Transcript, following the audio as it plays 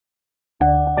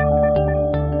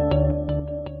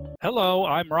Hello,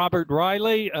 I'm Robert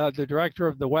Riley, the director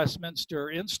of the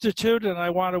Westminster Institute, and I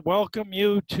want to welcome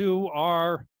you to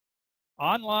our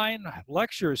online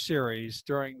lecture series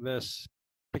during this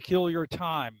peculiar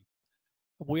time.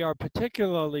 We are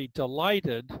particularly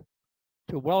delighted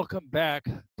to welcome back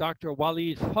Dr.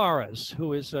 Walid Phares,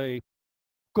 who is a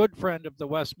good friend of the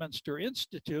Westminster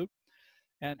Institute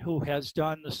and who has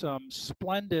done some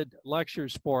splendid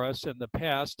lectures for us in the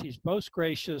past. He's most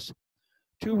gracious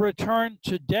to return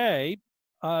today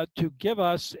to give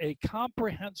us a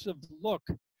comprehensive look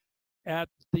at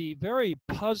the very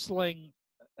puzzling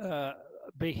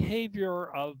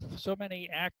behavior of so many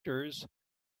actors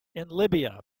in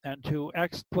Libya and to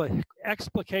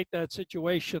explicate that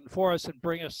situation for us and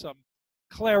bring us some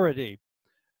clarity.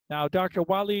 Now, Dr.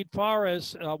 Walid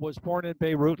Phares was born in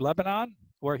Beirut, Lebanon,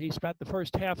 where he spent the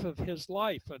first half of his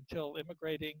life until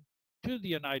immigrating to the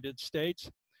United States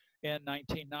in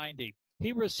 1990.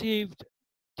 He received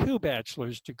 2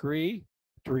 bachelor's degrees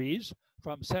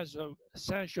from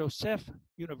Saint Joseph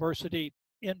University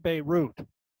in Beirut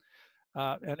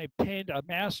and obtained a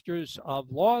master's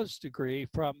of laws degree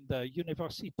from the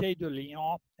Université de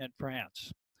Lyon in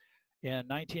France. In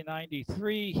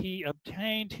 1993, he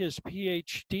obtained his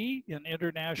PhD in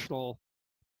international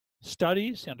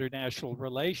studies, international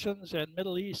relations, and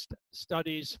Middle East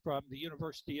studies from the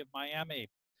University of Miami.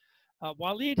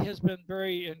 Walid has been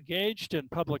very engaged in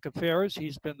public affairs.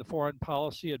 He's been the foreign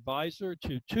policy advisor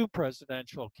to 2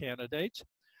 presidential candidates.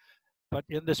 But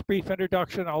in this brief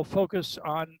introduction, I'll focus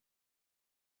on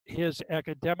his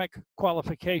academic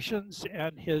qualifications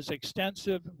and his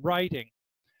extensive writing.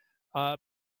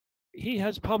 He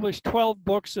has published 12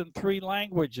 books in 3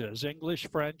 languages, English,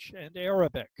 French, and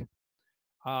Arabic.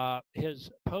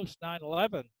 His post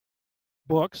 9/11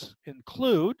 books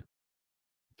include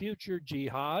Future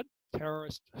Jihad,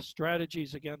 Terrorist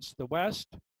Strategies Against the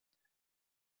West.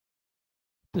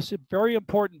 This is a very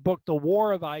important book, The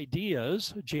War of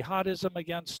Ideas, Jihadism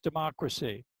Against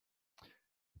Democracy.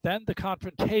 Then The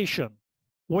Confrontation,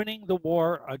 Winning the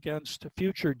War Against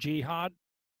Future Jihad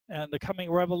and the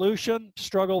Coming Revolution,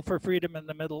 Struggle for Freedom in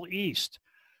the Middle East.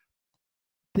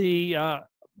 The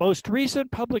most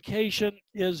recent publication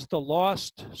is The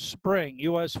Lost Spring,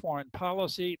 U.S. Foreign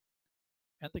Policy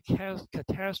and the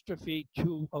Catastrophe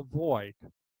to Avoid.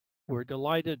 We're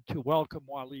delighted to welcome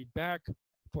Walid back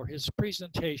for his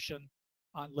presentation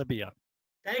on Libya.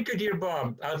 Thank you, dear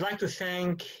Bob. I would like to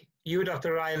thank you,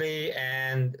 Dr. Riley,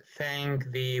 and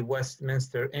thank the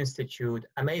Westminster Institute.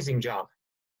 Amazing job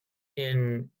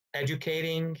in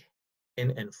educating,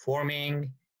 in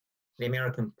informing the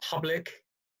American public.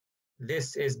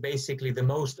 This is basically the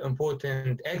most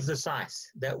important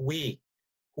exercise that we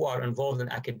who are involved in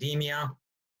academia,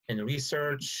 in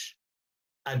research,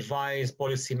 advise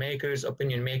policymakers,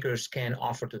 opinion makers can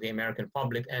offer to the American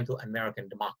public and to American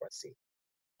democracy.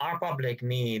 Our public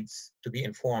needs to be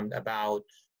informed about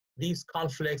these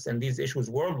conflicts and these issues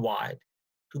worldwide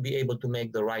to be able to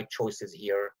make the right choices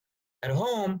here at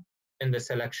home in the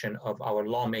selection of our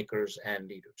lawmakers and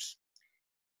leaders.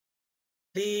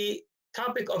 The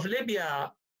topic of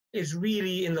Libya is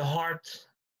really in the heart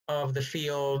of the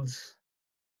field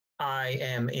I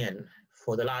am in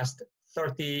for the last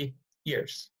 30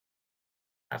 years.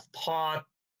 I've taught,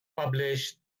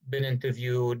 published, been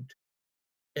interviewed,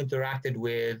 interacted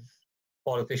with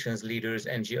politicians, leaders,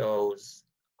 NGOs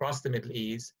across the Middle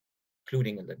East,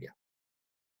 including in Libya.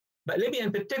 But Libya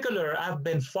in particular, I've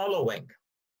been following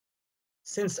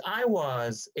since I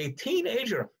was a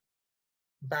teenager.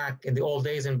 Back in the old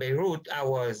days in Beirut, I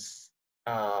was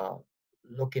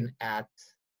looking at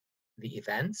the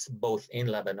events, both in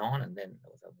Lebanon, and then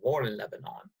there was a war in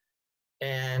Lebanon,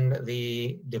 and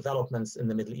the developments in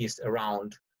the Middle East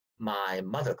around my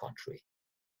mother country.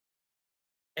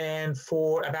 And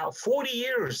for about 40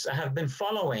 years, I have been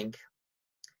following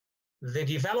the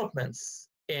developments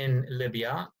in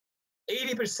Libya.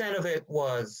 80% of it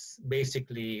was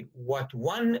basically what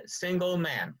one single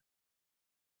man,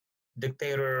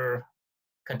 dictator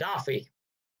Gaddafi,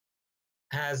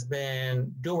 has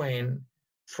been doing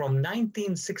from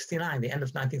 1969, the end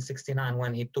of 1969,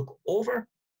 when he took over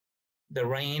the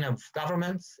reign of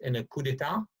government in a coup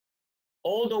d'etat,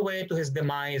 all the way to his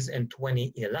demise in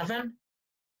 2011,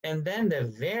 and then the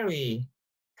very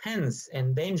tense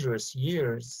and dangerous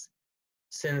years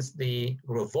since the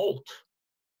revolt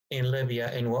in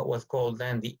Libya in what was called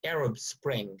then the Arab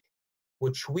Spring,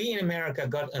 which we in America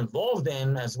got involved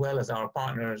in, as well as our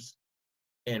partners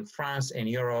in France and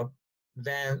Europe,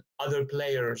 then other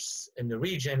players in the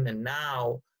region. And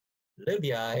now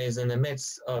Libya is in the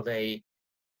midst of a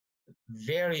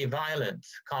very violent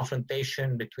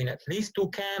confrontation between at least 2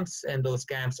 camps, and those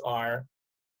camps are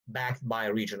backed by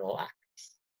regional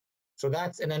actors. So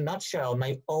that's in a nutshell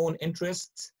my own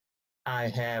interests. I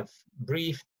have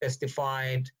briefed,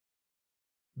 testified,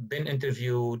 been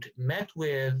interviewed, met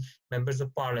with members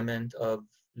of parliament of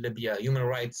Libya, human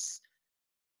rights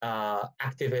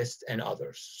activists, and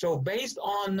others. So based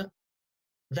on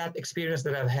that experience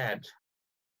that I've had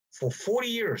for 40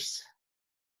 years,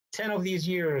 10 of these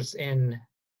years in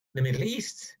the Middle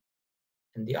East,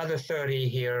 and the other 30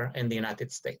 here in the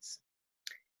United States.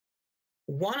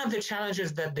 One of the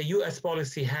challenges that the US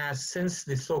policy has since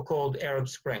the so-called Arab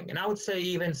Spring, and I would say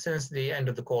even since the end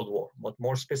of the Cold War, but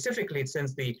more specifically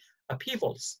since the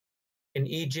upheavals in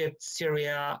Egypt,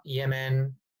 Syria,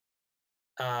 Yemen,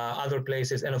 other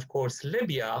places, and of course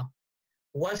Libya,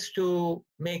 was to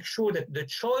make sure that the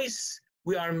choice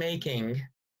we are making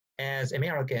as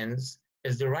Americans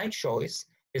is the right choice,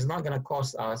 is not going to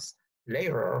cost us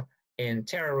later in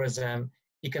terrorism,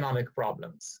 economic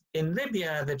problems. In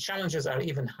Libya, the challenges are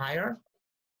even higher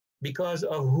because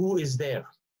of who is there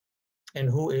and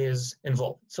who is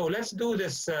involved. So let's do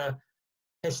this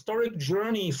historic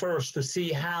journey first to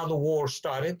see how the war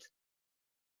started,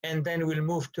 and then we'll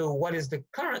move to what is the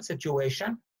current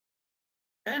situation,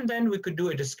 and then we could do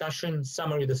a discussion,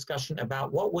 summary discussion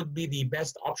about what would be the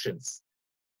best options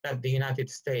that the United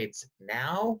States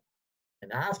now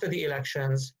and after the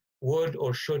elections would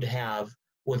or should have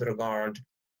with regard to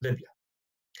Libya.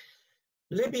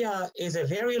 Libya is a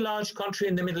very large country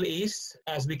in the Middle East,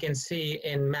 as we can see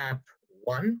in map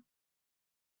 1,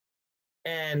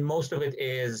 and most of it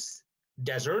is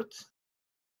desert.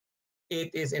 It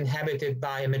is inhabited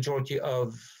by a majority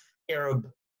of Arab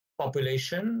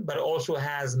population, but also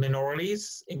has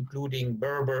minorities, including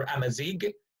Berber,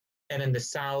 Amazigh, and in the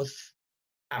south,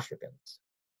 Africans.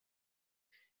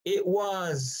 It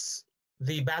was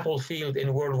the battlefield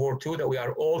in World War II that we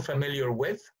are all familiar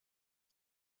with.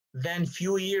 Then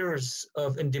few years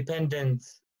of independent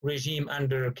regime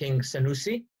under King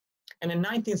Sanusi. And in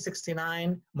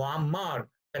 1969, Muammar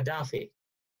Gaddafi,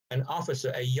 an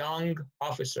officer, a young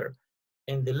officer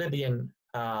in the Libyan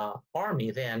army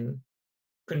then,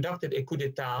 conducted a coup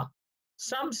d'etat,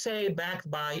 some say backed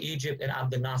by Egypt and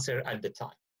Abdel Nasser at the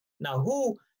time. Now,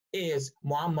 who is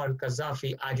Muammar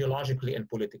Gaddafi ideologically and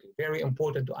politically? Very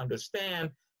important to understand.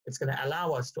 It's going to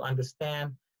allow us to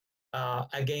understand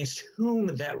against whom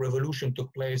that revolution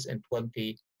took place in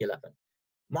 2011.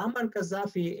 Muammar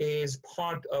Gaddafi is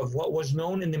part of what was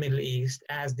known in the Middle East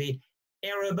as the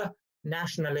Arab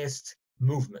nationalist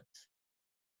movement.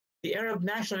 The Arab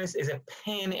nationalist is a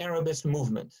pan-Arabist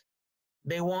movement.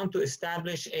 They want to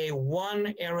establish a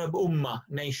one Arab Ummah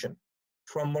nation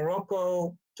from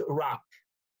Morocco to Iraq,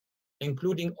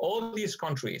 including all these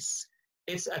countries.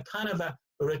 It's a kind of a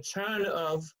return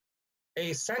of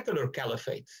a secular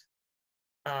caliphate.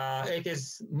 It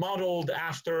is modeled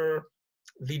after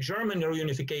the German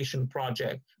reunification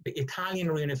project, the Italian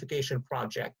reunification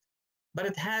project, but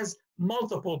it has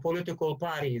multiple political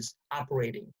parties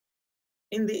operating.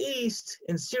 In the East,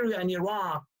 in Syria and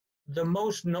Iraq, the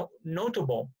most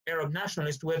notable Arab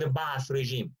nationalists were the Ba'ath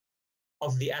regime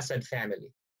of the Assad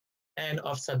family and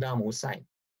of Saddam Hussein.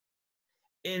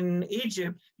 In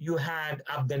Egypt, you had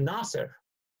Abdel Nasser,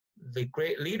 the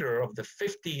great leader of the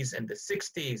 50s and the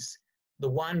 60s, the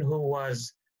one who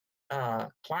was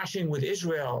clashing with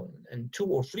Israel in 2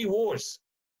 or 3 wars,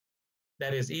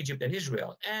 that is Egypt and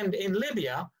Israel. And in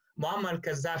Libya, Muammar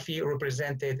Gaddafi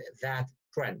represented that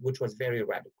trend, which was very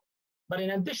radical. But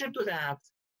in addition to that,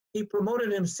 he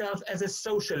promoted himself as a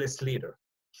socialist leader,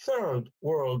 third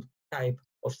world type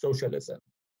of socialism.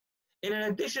 And in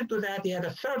addition to that, he had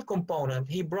a third component.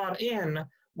 He brought in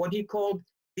what he called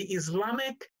the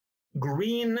Islamic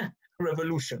Green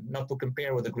Revolution, not to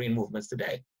compare with the green movements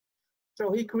today.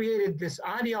 So he created this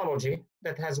ideology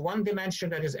that has one dimension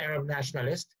that is Arab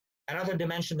nationalist, another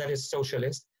dimension that is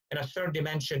socialist, and a third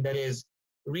dimension that is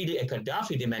really a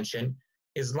Gaddafi dimension,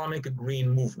 Islamic Green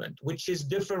Movement, which is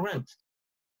different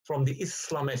from the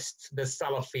Islamists, the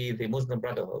Salafi, the Muslim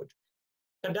Brotherhood.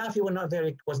 Gaddafi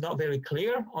was not very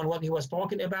clear on what he was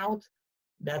talking about.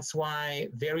 That's why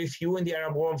very few in the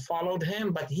Arab world followed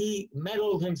him, but he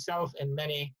meddled himself in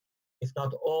many, if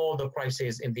not all, the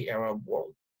crises in the Arab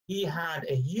world. He had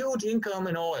a huge income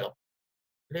in oil.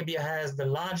 Libya has the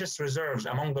largest reserves,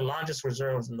 among the largest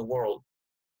reserves in the world,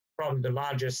 probably the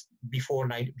largest before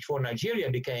Nigeria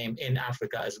became in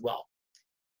Africa as well.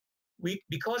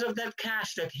 Because of that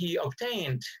cash that he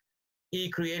obtained, he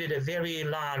created a very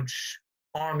large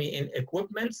army in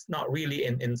equipment, not really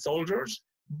in soldiers,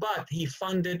 but he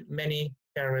funded many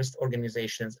terrorist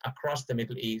organizations across the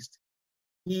Middle East.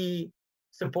 He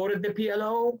supported the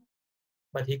PLO,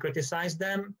 but he criticized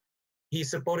them. He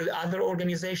supported other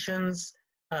organizations.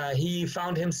 He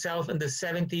found himself in the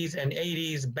 70s and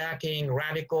 80s backing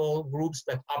radical groups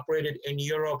that operated in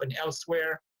Europe and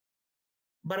elsewhere.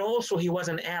 But also he was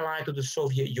an ally to the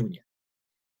Soviet Union.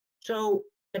 So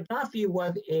Gaddafi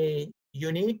was a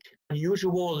unique,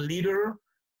 unusual leader.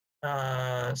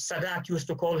 Sadat used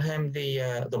to call him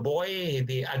the boy,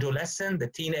 the adolescent, the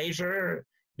teenager,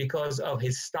 because of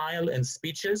his style and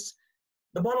speeches.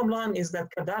 The bottom line is that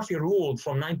Gaddafi ruled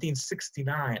from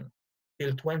 1969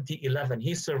 till 2011.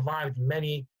 He survived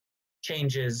many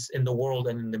changes in the world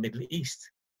and in the Middle East,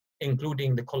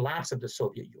 including the collapse of the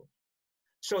Soviet Union.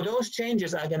 So those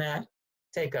changes are going to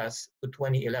take us to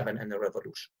 2011 and the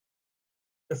revolution.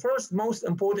 The first most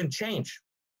important change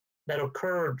that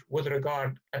occurred with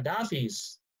regard to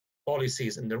Gaddafi's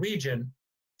policies in the region,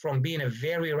 from being a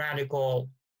very radical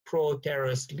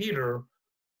pro-terrorist leader,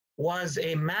 was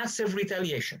a massive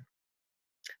retaliation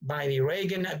by the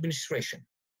Reagan administration,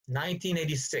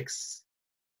 1986,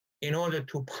 in order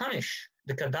to punish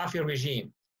the Gaddafi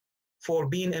regime for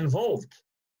being involved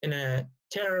in a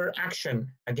terror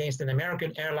action against an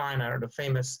American airliner, the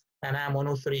famous Pan Am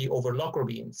 103 over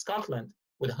Lockerbie in Scotland,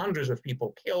 with hundreds of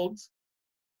people killed.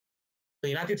 The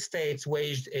United States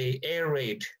waged an air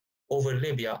raid over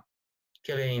Libya,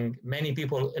 killing many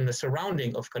people in the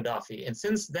surrounding of Gaddafi. And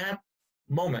since that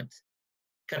moment,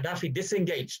 Gaddafi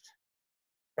disengaged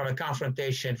from a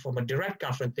confrontation, from a direct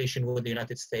confrontation with the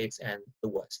United States and the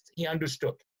West. He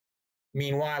understood.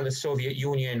 Meanwhile, the Soviet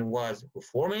Union was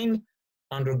reforming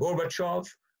under Gorbachev,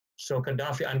 so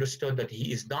Gaddafi understood that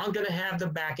he is not going to have the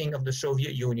backing of the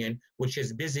Soviet Union, which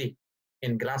is busy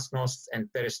in glasnost and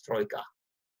perestroika.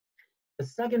 The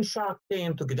second shock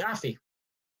came to Gaddafi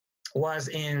was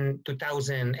in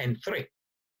 2003,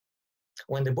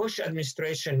 when the Bush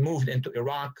administration moved into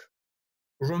Iraq,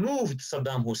 removed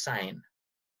Saddam Hussein,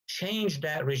 changed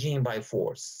that regime by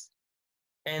force,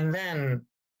 and then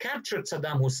captured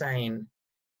Saddam Hussein,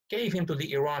 gave him to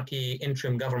the Iraqi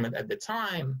interim government at the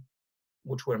time,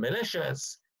 which were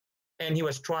militias, and he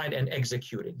was tried and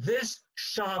executed. This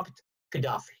shocked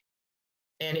Gaddafi.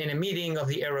 And in a meeting of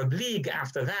the Arab League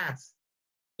after that,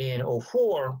 in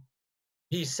 2004,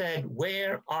 he said,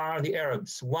 "Where are the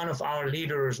Arabs? One of our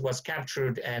leaders was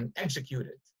captured and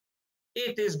executed.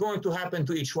 It is going to happen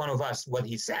to each one of us," what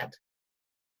he said.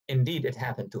 Indeed, it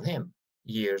happened to him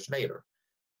years later.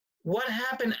 What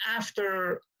happened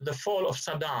after the fall of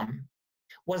Saddam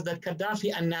was that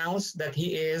Gaddafi announced that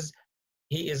he is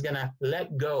going to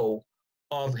let go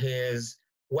of his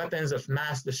weapons of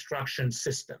mass destruction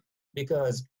system,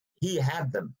 because he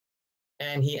had them.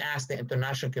 And he asked the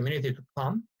international community to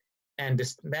come and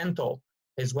dismantle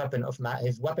his weapons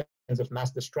of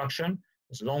mass destruction,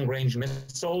 his long-range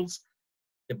missiles,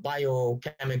 the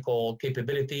biochemical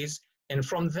capabilities. And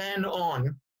from then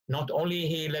on, not only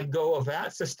he let go of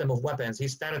that system of weapons, he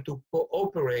started to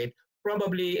cooperate,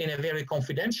 probably in a very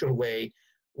confidential way,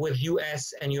 with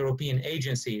US and European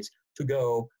agencies to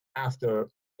go after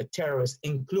the terrorists,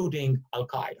 including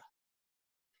Al-Qaeda.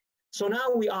 So now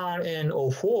we are in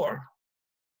 2004,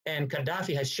 and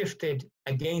Gaddafi has shifted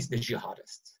against the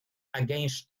jihadists,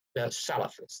 against the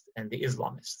Salafists and the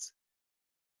Islamists.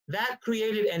 That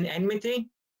created an enmity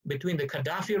between the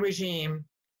Gaddafi regime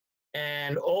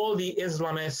and all the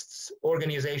Islamists,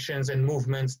 organizations and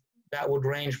movements that would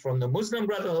range from the Muslim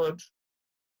Brotherhood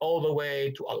all the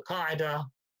way to Al-Qaeda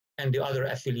and the other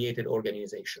affiliated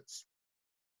organizations.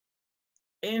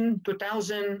 In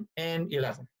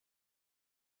 2011,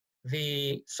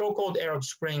 the so-called Arab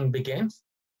Spring begins,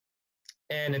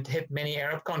 and it hit many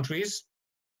Arab countries.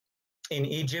 In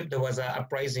Egypt, there was an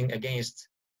uprising against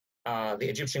the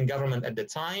Egyptian government at the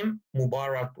time,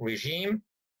 Mubarak regime.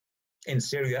 In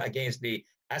Syria, against the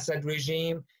Assad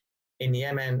regime. In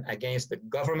Yemen, against the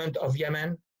government of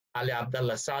Yemen, Ali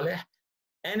Abdullah Saleh.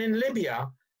 And in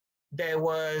Libya, there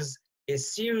was a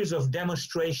series of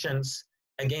demonstrations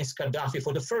against Gaddafi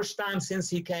for the first time since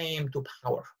he came to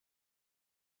power.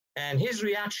 And his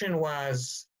reaction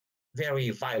was very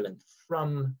violent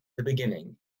from the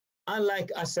beginning.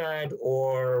 Unlike Assad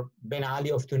or Ben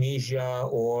Ali of Tunisia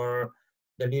or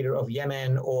the leader of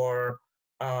Yemen or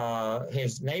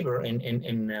his neighbor in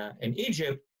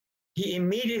Egypt, he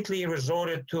immediately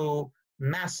resorted to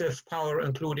massive power,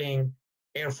 including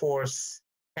air force,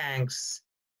 tanks.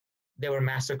 There were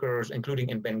massacres, including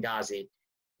in Benghazi.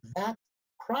 That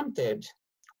prompted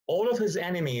all of his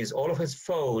enemies, all of his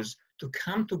foes, to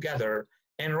come together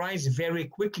and rise very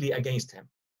quickly against him.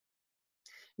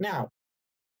 Now,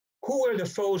 who were the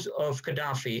foes of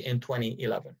Gaddafi in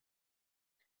 2011?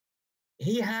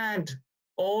 He had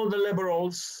all the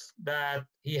liberals that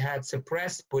he had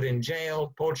suppressed, put in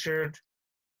jail, tortured,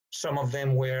 Some of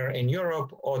them were in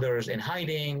Europe, others in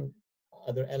hiding,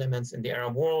 other elements in the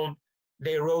Arab world.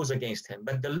 They rose against him.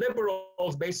 But the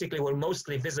liberals basically were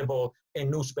mostly visible in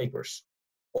newspapers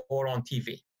or on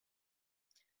TV.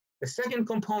 The second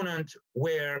component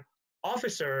were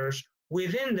officers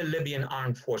within the Libyan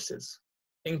armed forces,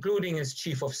 including his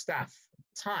chief of staff at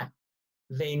the time.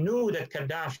 They knew that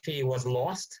Gaddafi was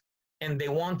lost, and they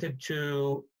wanted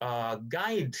to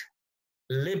guide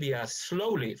Libya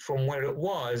slowly from where it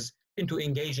was into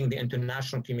engaging the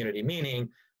international community, meaning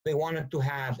they wanted to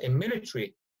have a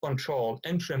military controlled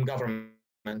interim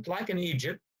government like in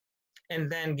Egypt and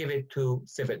then give it to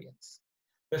civilians.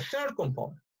 The third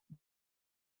component,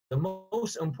 the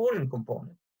most important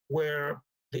component, were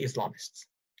the Islamists.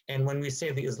 And when we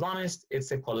say the Islamists,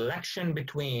 it's a collection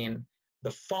between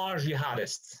the far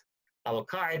jihadists,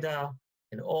 Al-Qaeda,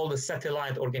 and all the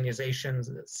satellite organizations,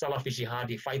 the Salafi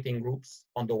jihadi fighting groups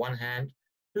on the one hand,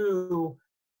 to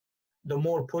the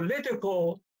more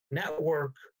political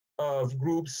network of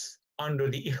groups under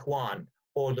the Ikhwan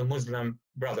or the Muslim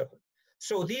Brotherhood.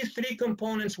 So these three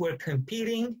components were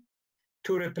competing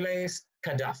to replace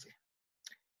Gaddafi.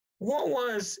 What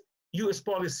was US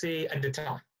policy at the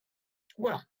time?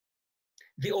 Well,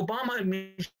 the Obama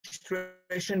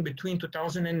administration between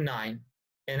 2009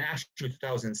 and actually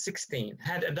 2016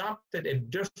 had adopted a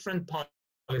different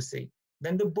policy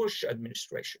than the Bush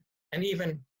administration and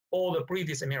even all the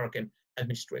previous American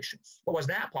administrations. What was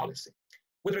that policy?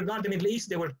 With regard to the Middle East,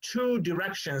 there were two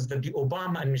directions that the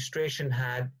Obama administration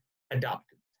had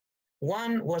adopted.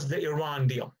 One was the Iran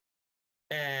deal.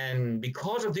 And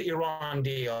because of the Iran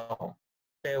deal,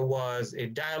 there was a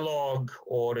dialogue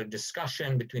or a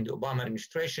discussion between the Obama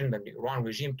administration and the Iran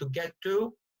regime to get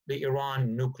to the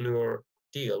Iran nuclear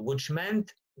deal, which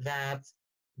meant that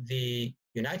the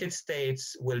United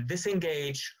States will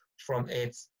disengage from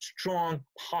its strong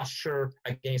posture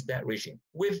against that regime,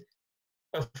 with,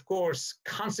 of course,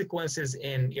 consequences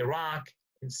in Iraq,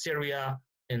 in Syria,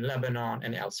 in Lebanon,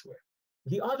 and elsewhere.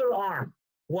 The other arm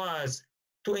was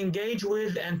to engage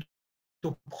with and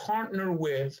to partner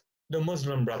with the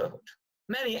Muslim Brotherhood.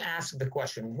 Many ask the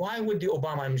question, why would the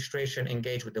Obama administration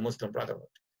engage with the Muslim Brotherhood?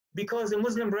 Because the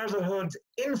Muslim Brotherhood's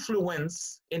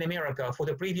influence in America for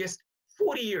the previous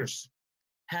 40 years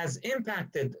has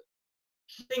impacted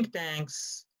think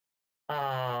tanks,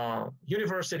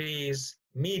 universities,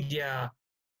 media,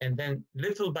 and then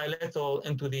little by little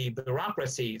into the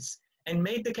bureaucracies, and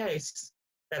made the case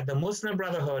that the Muslim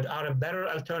Brotherhood are a better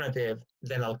alternative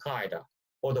than Al-Qaeda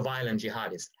or the violent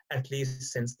jihadists, at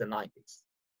least since the 90s.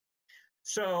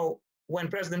 So when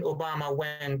President Obama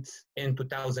went in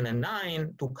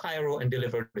 2009 to Cairo and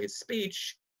delivered his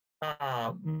speech,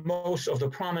 most of the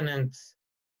prominent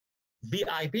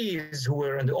VIPs who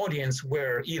were in the audience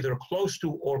were either close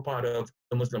to or part of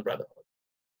the Muslim Brotherhood.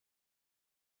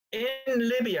 In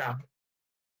Libya,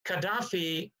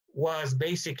 Gaddafi was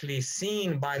basically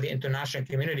seen by the international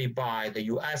community, by the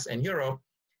US and Europe,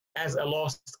 as a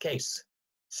lost case.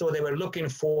 So they were looking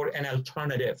for an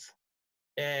alternative.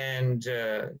 And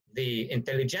the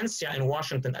intelligentsia in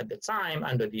Washington at the time,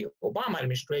 under the Obama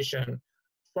administration,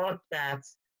 thought that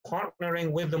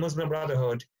partnering with the Muslim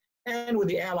Brotherhood and with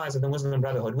the allies of the Muslim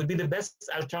Brotherhood would be the best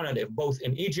alternative, both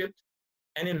in Egypt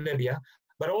and in Libya,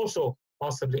 but also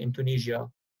possibly in Tunisia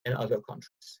and other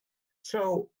countries.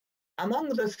 So among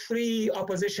the three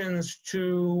oppositions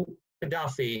to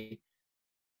Gaddafi,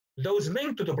 those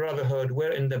linked to the Brotherhood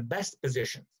were in the best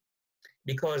positions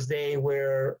because they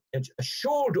were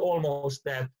assured almost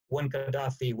that when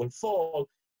Gaddafi will fall,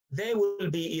 they will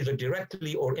be either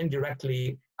directly or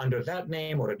indirectly under that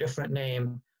name or a different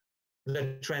name,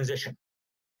 the transition.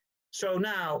 So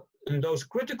now, in those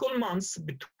critical months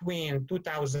between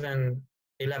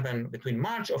 2011, between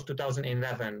March of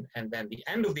 2011 and then the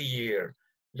end of the year,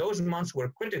 those months were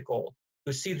critical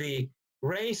to see the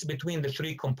race between the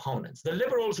three components. The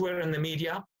liberals were in the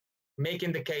media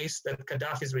making the case that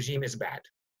Gaddafi's regime is bad,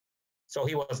 so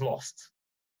he was lost.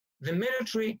 The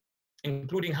military,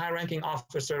 including high-ranking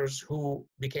officers who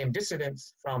became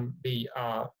dissidents from the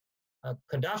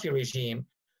Gaddafi regime,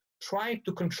 tried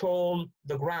to control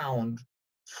the ground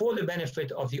for the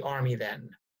benefit of the army then.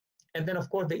 And then, of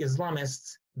course, the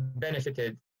Islamists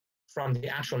benefited from the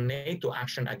actual NATO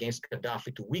action against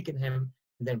Gaddafi to weaken him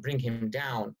and then bring him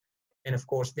down. And of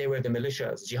course, they were the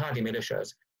militias, jihadi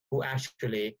militias, who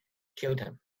actually killed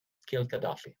him, killed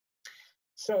Gaddafi.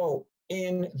 So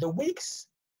in the weeks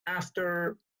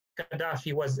after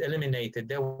Gaddafi was eliminated,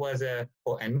 there was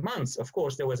and months, of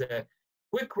course, there was a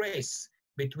quick race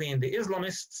between the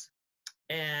Islamists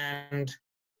and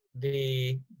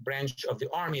the branch of the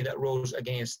army that rose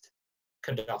against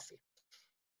Gaddafi.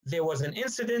 there was an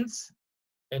incident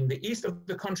in the east of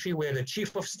the country where the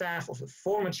chief of staff, of the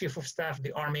former chief of staff of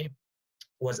the army,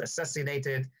 was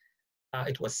assassinated.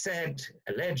 It was said,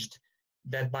 alleged,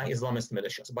 that by Islamist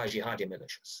militias, by jihadi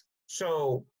militias.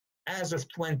 So as of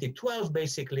 2012,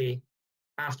 basically,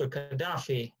 after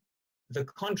Gaddafi, the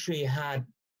country had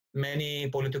many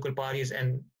political parties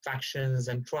and factions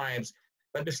and tribes,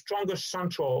 but the strongest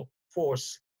central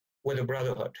force were the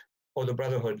Brotherhood, or the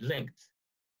Brotherhood linked.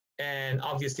 And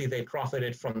obviously they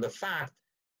profited from the fact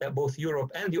that both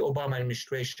Europe and the Obama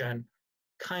administration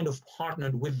kind of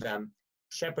partnered with them,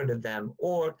 shepherded them,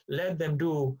 or let them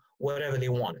do whatever they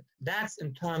wanted. That's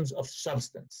in terms of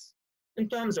substance. In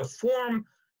terms of form,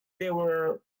 there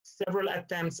were several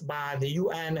attempts by the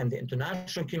UN and the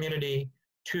international community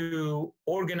to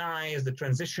organize the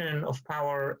transition of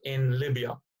power in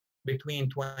Libya between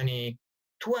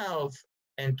 2012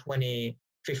 and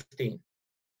 2015.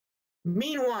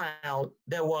 Meanwhile,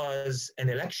 there was an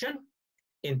election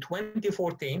in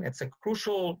 2014. It's a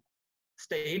crucial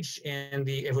stage in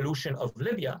the evolution of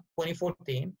Libya.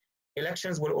 2014,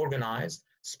 elections were organized,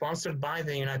 sponsored by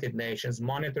the United Nations,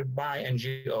 monitored by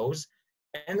NGOs,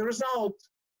 and the result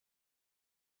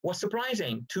was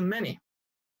surprising to many.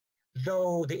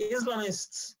 Though the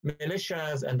Islamists,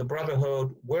 militias, and the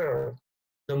Brotherhood were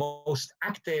the most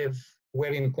active, were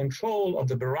in control of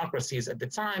the bureaucracies at the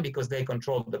time because they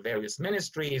controlled the various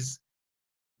ministries,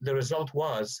 the result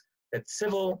was that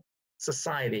civil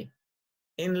society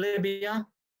in Libya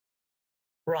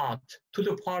brought to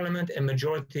the parliament a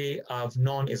majority of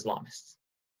non-Islamists,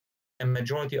 a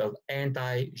majority of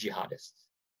anti-jihadists,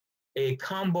 a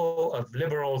combo of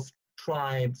liberals,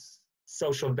 tribes,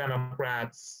 social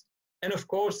democrats, and of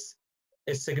course,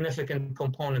 a significant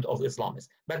component of Islamists.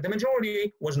 But the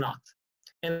majority was not.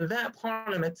 And that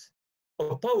parliament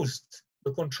opposed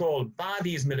the control by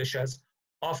these militias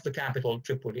of the capital,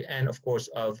 Tripoli, and of course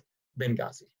of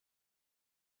Benghazi.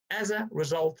 As a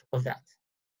result of that,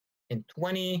 in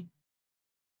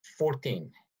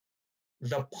 2014,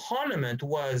 the parliament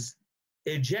was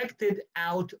ejected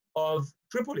out of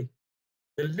Tripoli.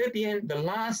 The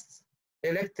last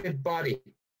elected body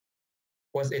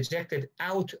was ejected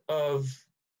out of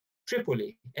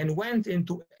Tripoli and went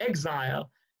into exile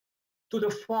to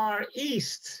the far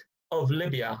east of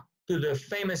Libya, to the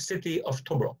famous city of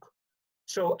Tobruk.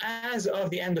 So as of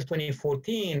the end of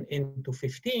 2014 into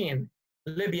 15,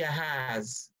 Libya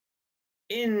has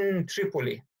in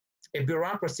Tripoli a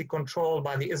bureaucracy controlled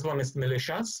by the Islamist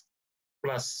militias,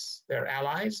 plus their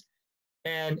allies,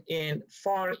 and in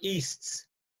Far East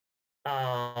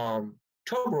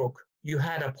Tobruk, you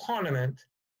had a parliament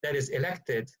that is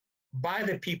elected by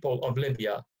the people of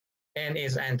Libya and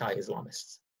is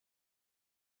anti-Islamist.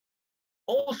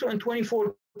 Also in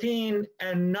 2014,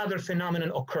 another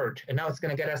phenomenon occurred, and now it's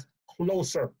going to get us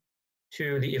closer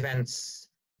to the events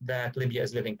that Libya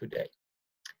is living today.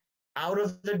 Out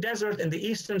of the desert in the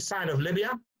eastern side of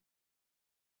Libya,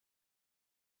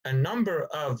 a number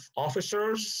of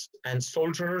officers and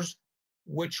soldiers,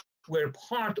 which were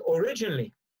part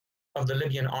originally of the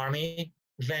Libyan army,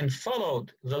 then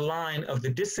followed the line of the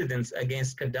dissidents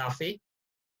against Gaddafi,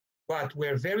 but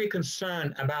were very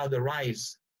concerned about the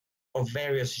rise of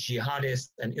various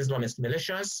jihadist and Islamist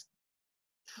militias,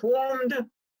 formed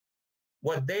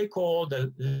what they call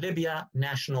the Libya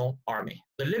National Army.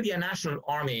 The Libya National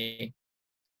Army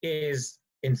is,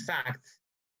 in fact,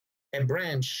 a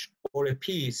branch or a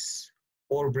piece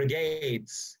or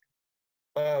brigades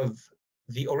of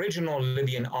the original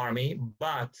Libyan army,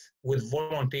 but with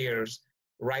volunteers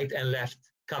right and left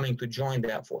coming to join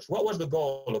that force. What was the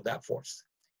goal of that force?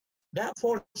 That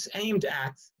force aimed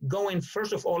at going,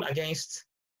 first of all, against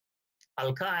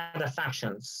Al-Qaeda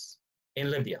factions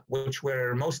in Libya, which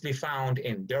were mostly found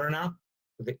in Derna,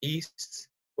 to the east,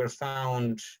 were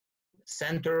found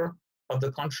center of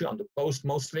the country, on the coast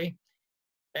mostly.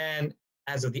 And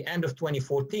as of the end of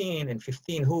 2014 and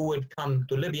 15, who would come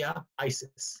to Libya?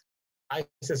 ISIS.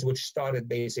 ISIS, which started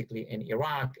basically in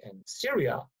Iraq and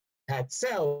Syria, had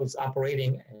cells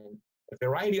operating in a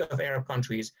variety of Arab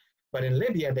countries, but in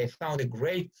Libya, they found a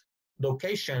great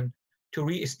location to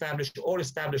reestablish or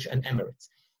establish an emirate.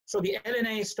 So the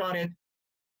LNA started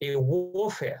a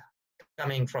warfare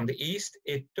coming from the east.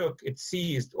 It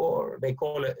seized, or they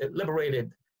call it, it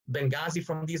liberated Benghazi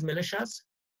from these militias.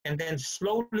 And then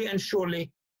slowly and surely,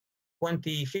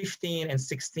 2015 and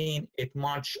 16, it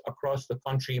marched across the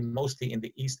country, mostly in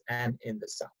the east and in the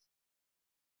south.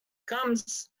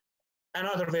 Comes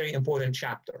another very important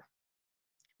chapter,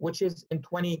 which is in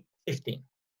 2015.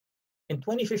 In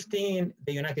 2015,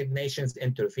 the United Nations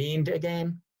intervened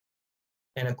again.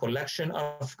 and a collection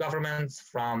of governments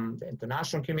from the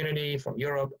international community, from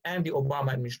Europe, and the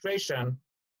Obama administration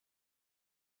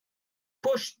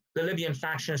pushed the Libyan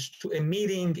factions to a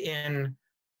meeting in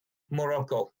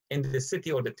Morocco, in the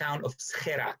city or the town of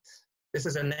Skhirat. This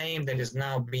is a name that is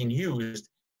now being used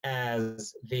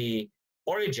as the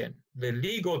origin, the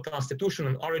legal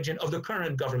constitutional origin of the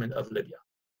current government of Libya.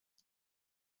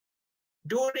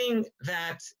 During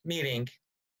that meeting,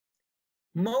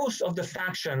 most of the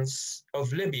factions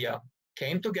of Libya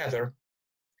came together.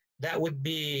 That would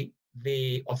be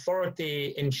the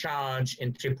authority in charge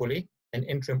in Tripoli, an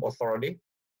interim authority.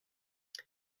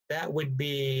 That would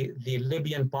be the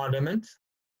Libyan parliament,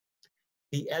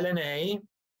 the LNA,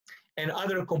 and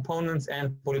other components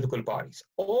and political parties.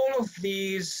 All of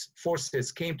these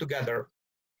forces came together.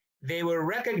 They were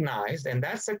recognized, and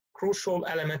that's a crucial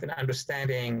element in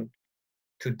understanding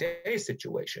today's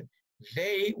situation.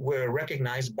 They were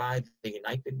recognized by the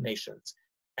United Nations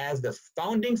as the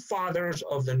founding fathers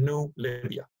of the new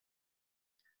Libya.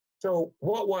 So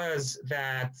what was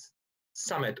that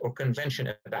summit or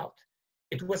convention about?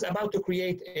 It was about to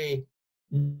create a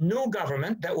new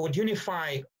government that would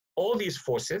unify all these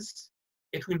forces.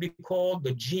 It will be called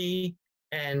the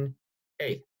GNA.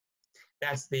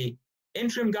 That's the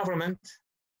interim government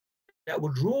that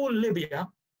would rule Libya.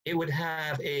 It would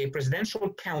have a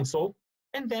presidential council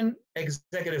and then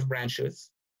executive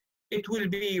branches. It will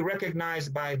be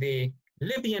recognized by the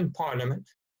Libyan parliament.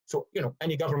 So,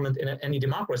 any government in any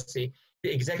democracy, the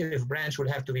executive branch would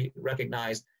have to be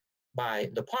recognized by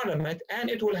the parliament, and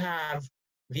it will have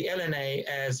the LNA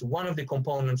as one of the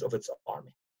components of its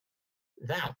army.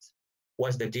 That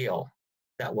was the deal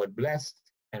that was blessed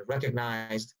and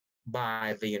recognized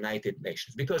by the United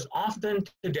Nations. Because often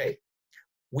today,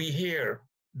 we hear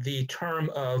the term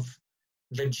of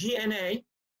the GNA,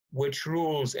 which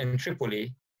rules in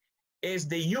Tripoli, is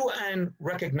the UN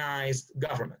recognized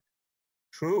government.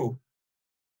 True,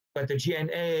 but the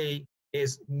GNA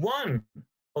is one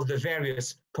of the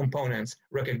various components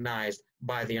recognized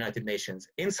by the United Nations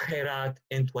in Skhirat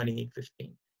in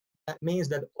 2015. That means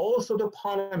that also the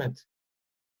parliament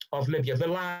of Libya, the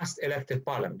last elected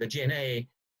parliament, the GNA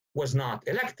was not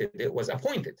elected, it was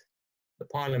appointed. The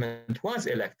parliament was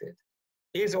elected,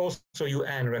 is also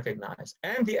UN recognized.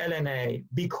 And the LNA,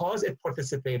 because it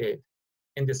participated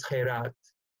in the Skhirat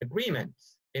agreement,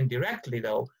 indirectly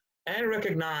though, and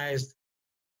recognized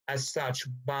as such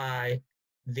by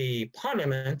the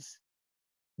parliament,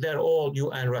 they're all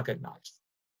UN recognized.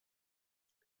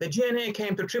 The GNA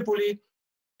came to Tripoli,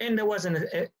 and there was an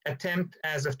attempt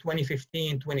as of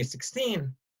 2015,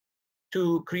 2016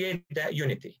 to create that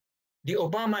unity. The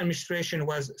Obama administration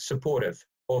was supportive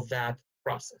of that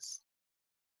process.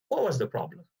 What was the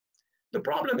problem? The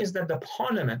problem is that the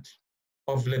parliament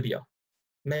of Libya,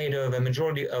 made of a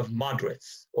majority of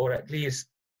moderates, or at least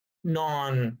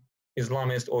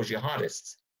non-Islamists or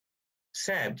jihadists,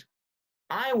 said,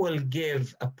 I will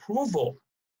give approval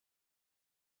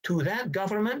to that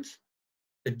government,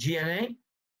 the GNA,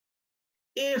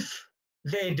 if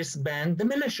they disband the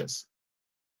militias.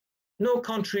 No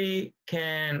country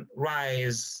can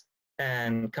rise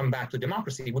and come back to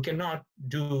democracy. We cannot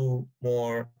do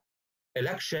more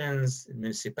elections,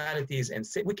 municipalities, and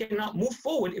we cannot move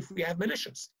forward if we have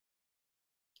militias.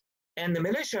 And the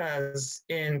militias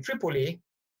in Tripoli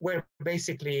were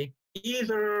basically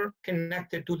either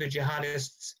connected to the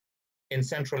jihadists in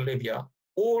central Libya,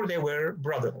 or they were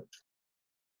brotherhood.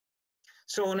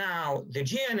 So now the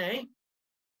GNA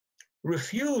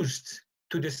refused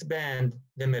to disband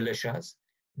the militias,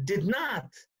 did not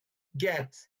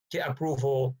get the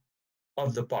approval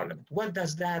of the parliament. What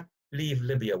does that leave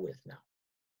Libya with now?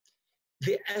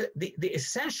 The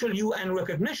essential UN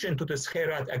recognition to the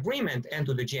Skhirat agreement and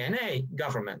to the GNA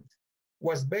government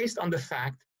was based on the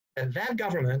fact that that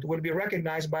government will be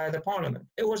recognized by the parliament.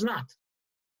 It was not.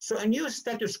 So a new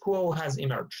status quo has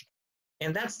emerged.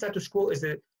 And that status quo is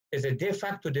a de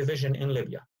facto division in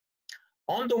Libya.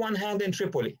 On the one hand, in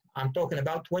Tripoli, I'm talking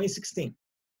about 2016,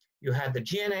 you had the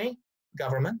GNA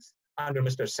government under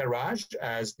Mr. Sarraj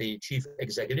as the chief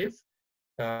executive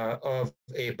of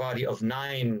a body of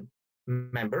 9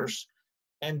 members.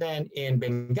 And then in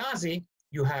Benghazi,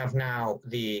 you have now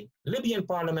the Libyan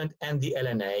parliament and the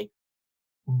LNA,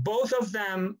 both of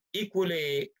them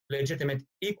equally legitimate,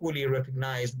 equally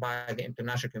recognized by the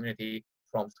international community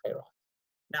from Skhirat.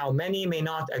 Now, many may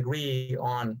not agree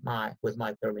with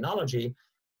my terminology,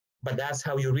 but that's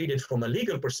how you read it from a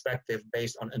legal perspective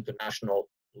based on international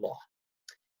law.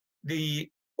 The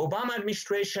Obama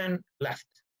administration left.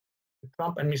 The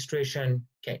Trump administration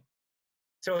came.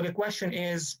 So the question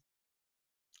is,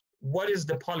 what is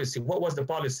the policy? What was the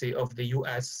policy of the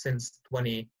US since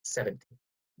 2017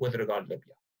 with regard to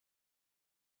Libya?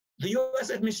 The US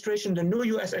administration, the new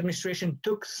US administration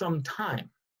took some time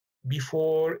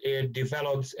before it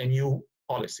develops a new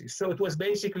policy. So it was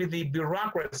basically the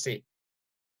bureaucracy,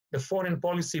 the foreign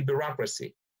policy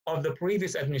bureaucracy of the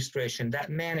previous administration that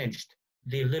managed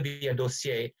the Libya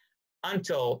dossier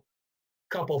until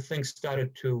a couple of things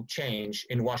started to change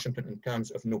in Washington in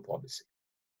terms of new policy.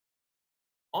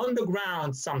 On the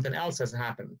ground, something else has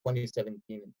happened in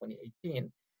 2017 and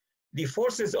 2018. The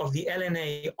forces of the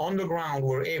LNA on the ground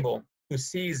were able to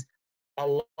seize a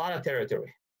lot of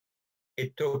territory.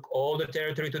 It took all the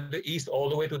territory to the east, all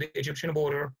the way to the Egyptian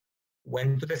border,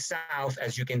 went to the south,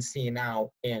 as you can see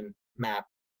now in map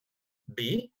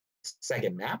B,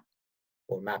 second map,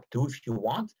 or map 2 if you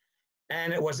want,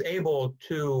 and it was able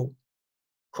to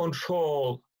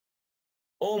control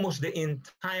almost the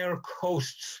entire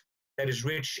coast that is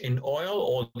rich in oil,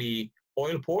 all the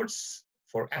oil ports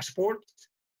for export,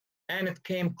 and it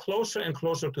came closer and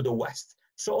closer to the west.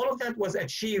 So all of that was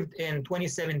achieved in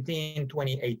 2017,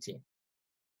 2018.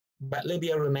 But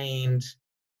Libya remained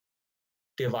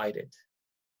divided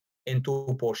in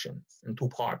two portions, in two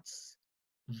parts.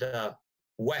 The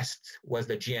west was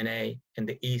the GNA, and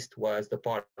the east was the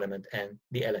parliament and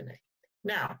the LNA.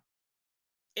 Now,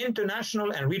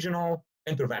 international and regional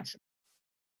intervention.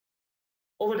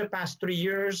 Over the past 3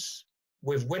 years,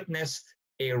 we've witnessed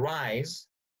a rise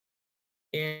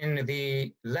in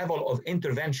the level of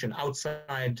intervention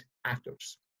outside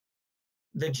actors.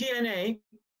 The GNA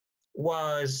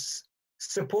was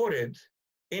supported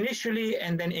initially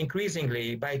and then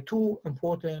increasingly by two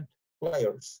important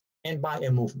players and by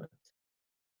a movement.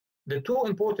 The two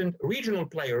important regional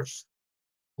players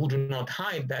who do not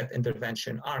hide that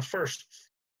intervention are first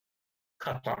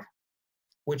Qatar,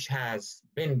 which has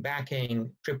been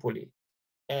backing Tripoli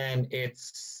and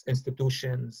its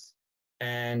institutions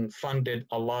and funded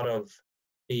a lot of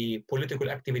the political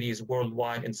activities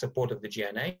worldwide in support of the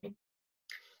GNA.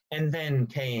 And then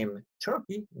came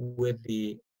Turkey with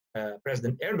the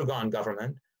President Erdogan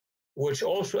government, which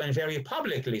also, and very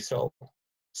publicly so,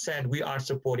 said we are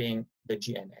supporting the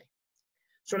GNA.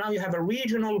 So now you have a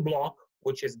regional bloc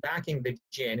which is backing the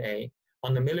GNA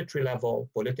on the military level,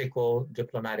 political,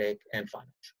 diplomatic, and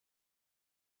financial.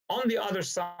 On the other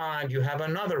side, you have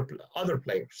other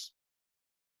players.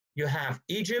 You have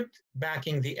Egypt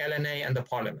backing the LNA and the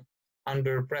parliament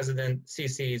under President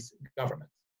Sisi's government.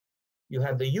 You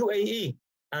have the UAE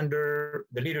under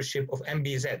the leadership of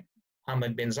MBZ,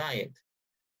 Mohammed bin Zayed.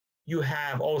 You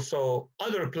have also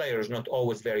other players, not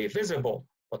always very visible,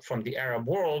 but from the Arab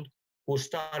world, who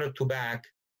started to back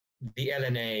the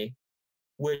LNA,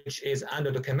 which is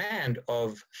under the command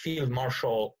of Field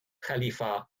Marshal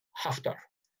Khalifa Haftar.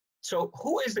 So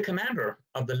who is the commander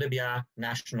of the Libya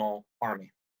National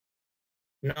Army?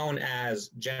 Known as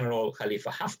General Khalifa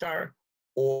Haftar,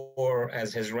 or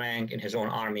as his rank in his own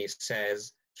army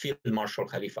says, Field Marshal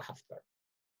Khalifa Haftar.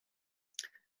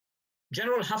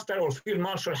 General Haftar or Field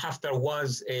Marshal Haftar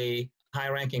was a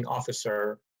high-ranking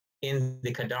officer in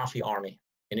the Gaddafi army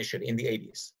initially in the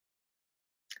 80s.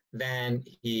 Then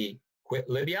he quit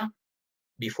Libya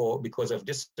because of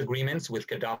disagreements with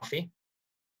Gaddafi,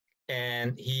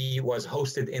 and he was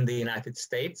hosted in the United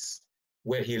States,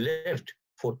 where he lived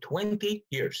for 20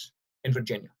 years in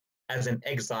Virginia as an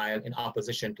exile in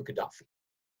opposition to Gaddafi.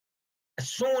 As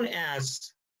soon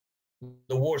as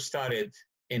the war started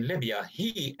in Libya,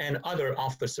 he and other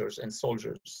officers and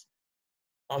soldiers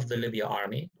of the Libya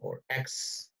army, or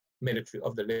ex-military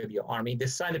of the Libya army,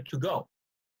 decided to go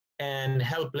and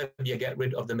help Libya get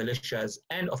rid of the militias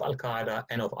and of Al-Qaeda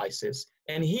and of ISIS.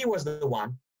 And he was the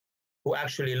one who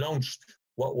actually launched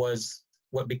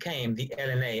what became the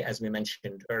LNA, as we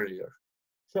mentioned earlier.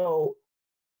 So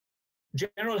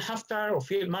General Haftar, or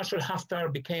Field Marshal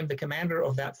Haftar, became the commander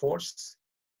of that force,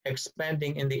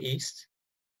 expanding in the east.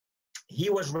 He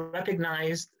was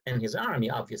recognized in his army,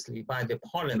 obviously, by the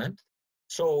parliament.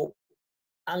 So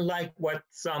unlike what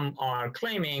some are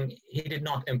claiming, he did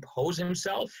not impose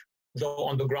himself, though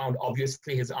on the ground,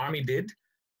 obviously, his army did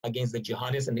against the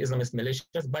jihadists and the Islamist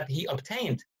militias, but he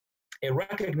obtained a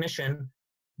recognition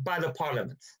by the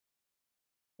parliament,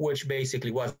 which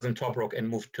basically was in Tobruk and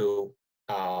moved to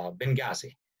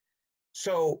Benghazi.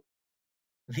 So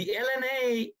the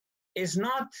LNA is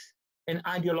not an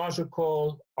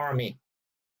ideological army.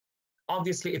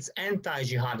 Obviously, it's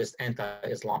anti-jihadist,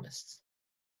 anti-Islamist.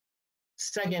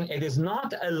 Second, it is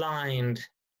not aligned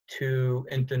to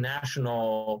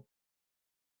international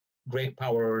great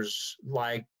powers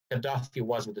like Gaddafi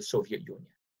was with the Soviet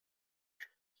Union.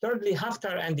 Thirdly,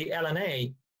 Haftar and the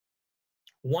LNA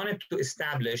wanted to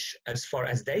establish, as far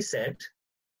as they said,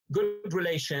 good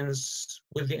relations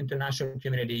with the international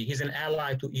community. He's an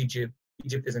ally to Egypt.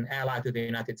 Egypt is an ally to the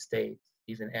United States.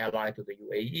 He's an ally to the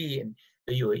UAE, and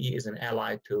the UAE is an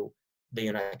ally to the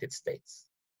United States.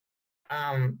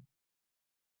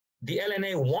 The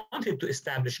LNA wanted to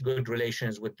establish good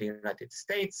relations with the United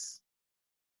States,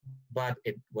 but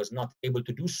it was not able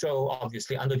to do so,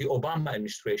 obviously, under the Obama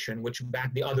administration, which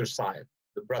backed the other side,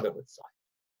 the Brotherhood side.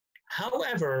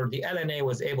 However, the LNA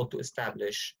was able to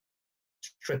establish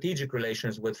strategic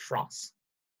relations with France,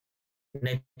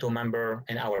 NATO member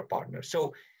and our partner.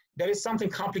 So there is something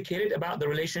complicated about the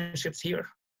relationships here,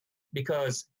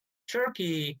 because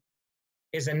Turkey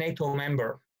is a NATO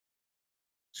member.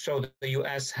 So the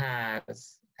US have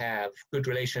good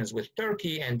relations with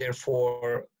Turkey, and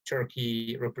therefore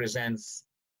Turkey represents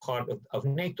part of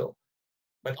NATO.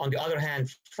 But on the other hand,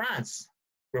 France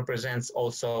represents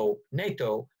also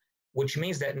NATO, which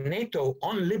means that NATO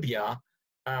on Libya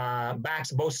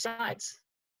backs both sides.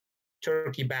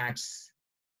 Turkey backs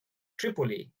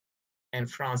Tripoli, and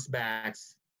France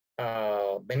backs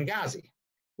Benghazi,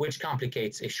 which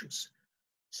complicates issues.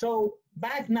 So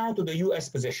back now to the US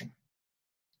position.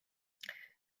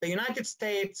 The United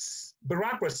States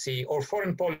bureaucracy or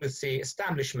foreign policy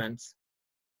establishment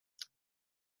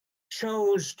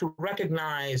chose to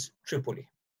recognize Tripoli,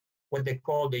 what they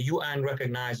call the UN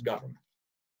recognized government,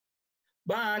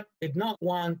 but did not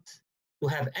want to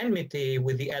have enmity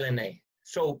with the LNA.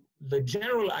 So the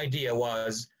general idea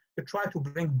was to try to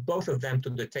bring both of them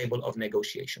to the table of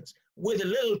negotiations, with a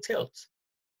little tilt,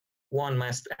 one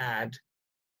must add,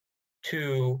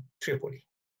 to Tripoli.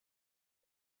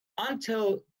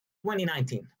 Until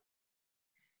 2019.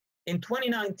 In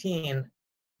 2019,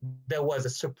 there was a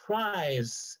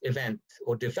surprise event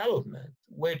or development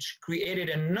which created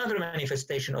another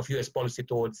manifestation of US policy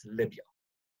towards Libya.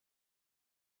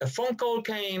 A phone call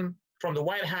came from the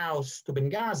White House to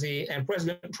Benghazi, and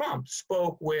President Trump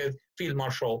spoke with Field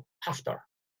Marshal Haftar.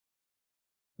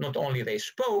 Not only they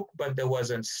spoke, but there was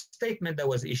a statement that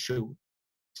was issued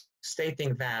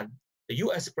stating that the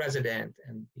US president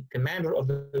and the commander of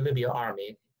the Libya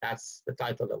army, that's the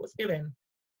title that was given,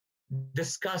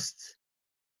 discussed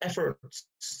efforts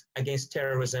against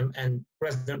terrorism, and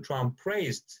President Trump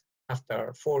praised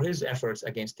Haftar for his efforts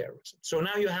against terrorism. So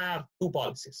now you have two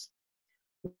policies.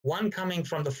 One coming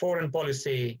from the foreign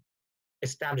policy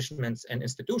establishments and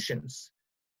institutions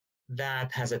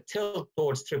that has a tilt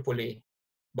towards Tripoli,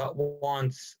 but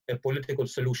wants a political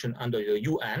solution under the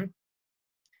UN,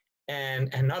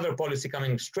 and another policy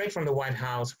coming straight from the White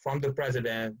House, from the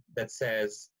president, that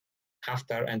says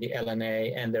Haftar and the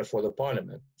LNA, and therefore the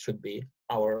parliament, should be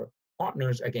our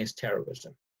partners against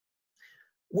terrorism,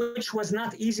 which was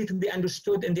not easy to be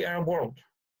understood in the Arab world,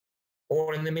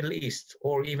 or in the Middle East,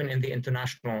 or even in the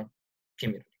international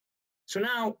community. So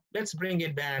now let's bring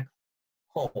it back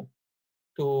home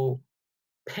to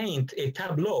paint a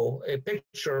tableau, a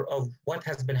picture of what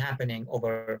has been happening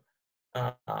over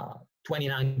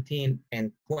 2019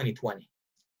 and 2020.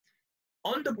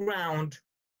 On the ground,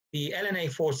 the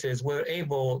LNA forces were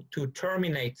able to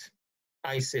terminate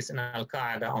ISIS and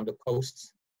Al-Qaeda on the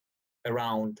coasts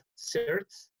around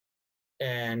Sirte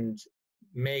and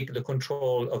make the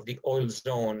control of the oil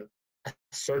zone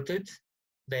asserted.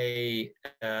 They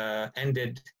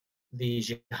ended the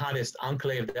jihadist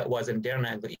enclave that was in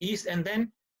Derna in the east, and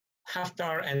then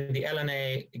Haftar and the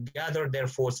LNA gathered their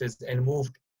forces and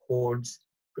moved towards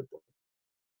Tripoli.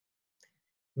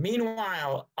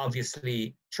 Meanwhile,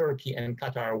 obviously, Turkey and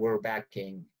Qatar were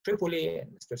backing Tripoli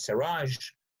and Mr. Sarraj,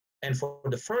 and for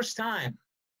the first time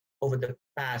over the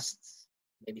past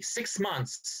maybe 6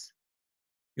 months,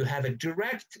 you have a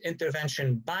direct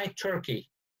intervention by Turkey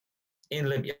in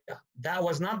Libya. That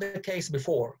was not the case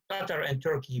before. Qatar and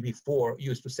Turkey before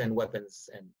used to send weapons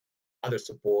and other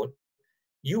support.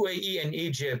 UAE and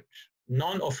Egypt,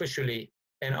 non-officially,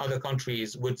 and other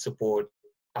countries would support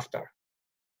Haftar.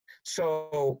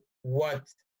 So what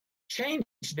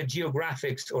changed the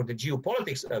geographics or the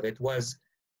geopolitics of it was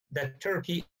that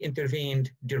Turkey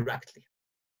intervened directly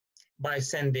by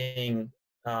sending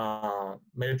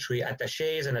military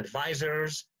attachés and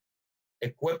advisors,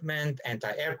 equipment,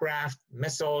 anti-aircraft,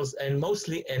 missiles, and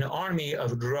mostly an army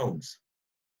of drones,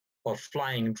 or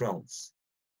flying drones,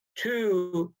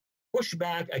 to push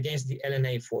back against the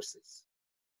LNA forces.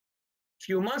 A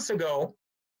few months ago,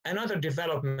 another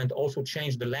development also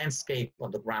changed the landscape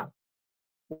on the ground,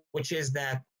 which is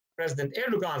that President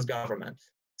Erdogan's government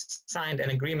signed an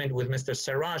agreement with Mr.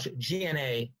 Sarraj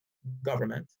GNA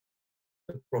government,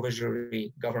 the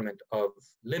provisionary government of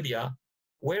Libya,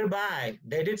 whereby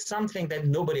they did something that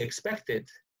nobody expected.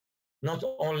 not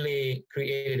only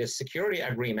created a security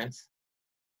agreement,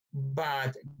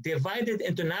 but divided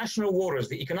international waters,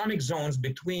 the economic zones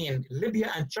between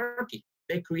Libya and Turkey.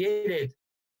 They created,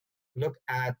 look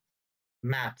at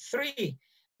map 3,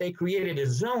 they created a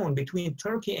zone between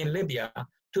Turkey and Libya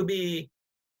to be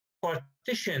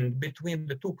partitioned between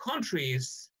the two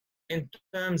countries in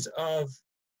terms of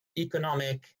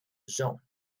economic zone.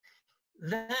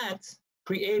 That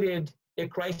created a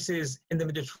crisis in the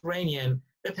Mediterranean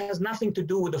that has nothing to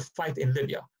do with the fight in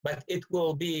Libya, but it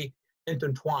will be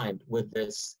intertwined with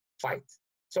this fight.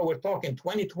 So we're talking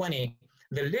 2020,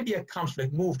 the Libya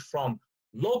conflict moved from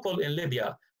local in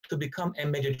Libya to become a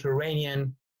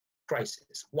Mediterranean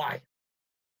crisis. Why?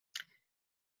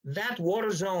 That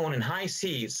water zone and high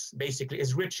seas basically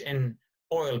is rich in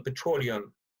oil,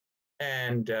 petroleum,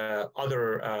 and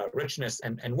other richness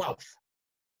and wealth.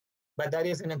 But that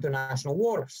is in international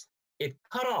waters. It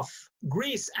cut off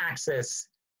Greece access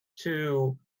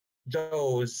to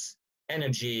those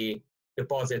energy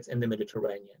deposits in the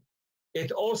Mediterranean.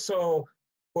 It also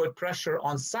put pressure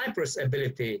on Cyprus'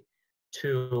 ability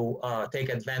to take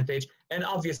advantage, and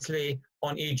obviously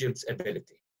on Egypt's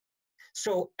ability.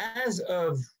 So as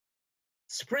of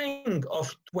spring of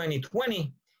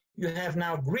 2020, you have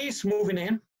now Greece moving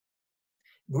in,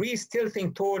 Greece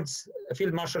tilting towards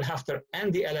Field Marshal Haftar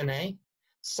and the LNA,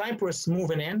 Cyprus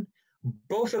moving in,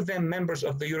 both of them members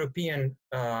of the European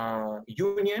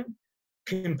Union,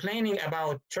 complaining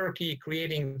about Turkey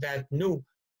creating that new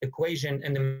equation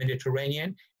in the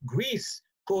Mediterranean, Greece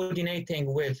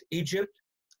coordinating with Egypt,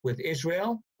 with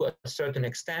Israel to a certain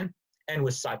extent, and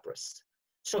with Cyprus.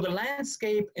 So the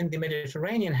landscape in the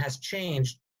Mediterranean has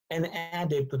changed and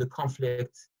added to the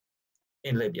conflict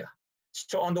in Libya.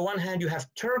 So on the one hand, you have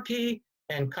Turkey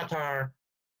and Qatar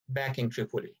backing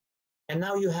Tripoli. And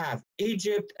now you have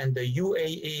Egypt and the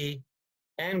UAE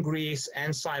and Greece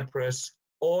and Cyprus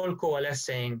all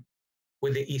coalescing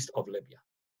with the east of Libya.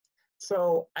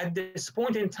 So at this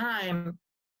point in time,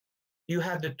 you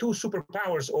have the two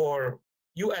superpowers, or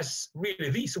US really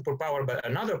the superpower, but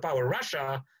another power,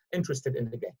 Russia, interested in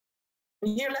the game.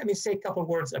 And here, let me say a couple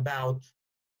words about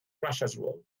Russia's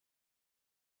role.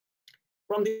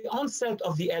 From the onset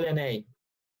of the LNA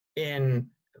in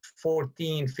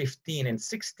 14, 15, and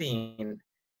 16,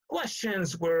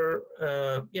 questions were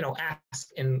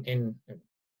asked in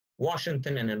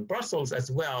Washington and in Brussels as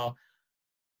well.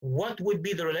 What would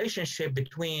be the relationship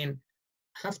between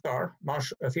Haftar,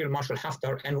 Field Marshal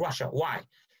Haftar, and Russia? Why?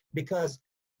 Because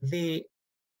the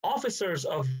officers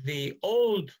of the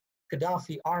old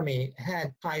Gaddafi army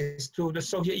had ties to the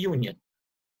Soviet Union.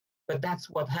 But that's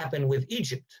what happened with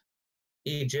Egypt.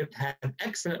 Egypt had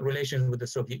excellent relations with the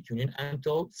Soviet Union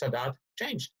until Sadat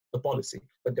changed the policy.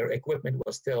 But their equipment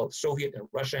was still Soviet and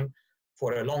Russian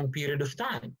for a long period of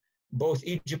time. Both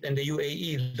Egypt and the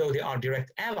UAE, though they are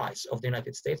direct allies of the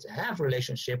United States, have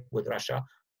relationship with Russia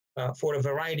for a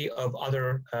variety of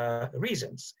other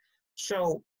reasons.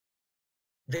 So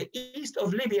the east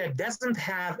of Libya doesn't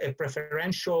have a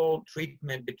preferential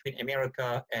treatment between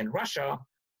America and Russia.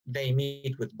 They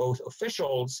meet with both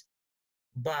officials,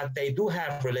 but they do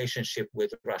have relationship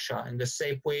with Russia in the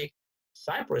same way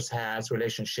Cyprus has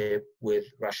relationship with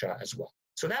Russia as well.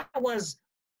 So that was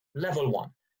level one.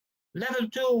 Level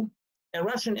two, a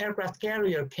Russian aircraft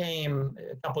carrier came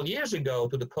a couple years ago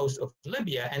to the coast of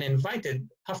Libya and invited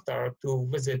Haftar to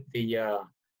visit the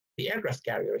aircraft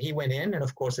carrier. He went in, and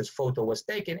of course his photo was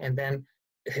taken, and then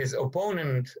his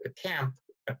opponent camp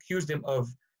accused him of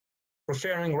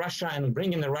preferring Russia and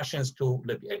bringing the Russians to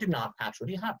Libya. It did not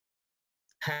actually happen.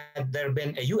 Had there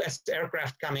been a US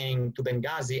aircraft coming to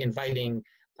Benghazi inviting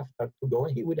Haftar to go,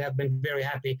 he would have been very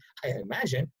happy, I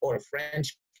imagine, or a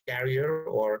French carrier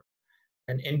or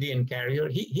an Indian carrier.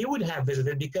 He would have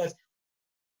visited, because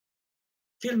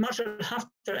Field Marshal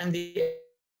Haftar and the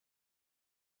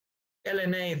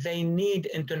LNA, they need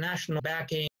international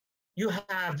backing. You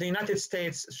have the United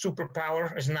States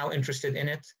superpower is now interested in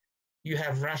it. You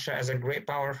have Russia as a great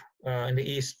power in the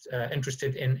East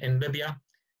interested in Libya.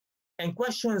 And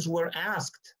questions were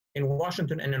asked in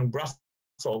Washington and in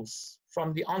Brussels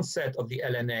from the onset of the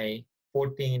LNA,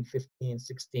 14, 15,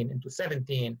 16, into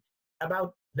 17,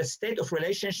 about the state of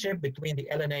relationship between the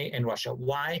LNA and Russia.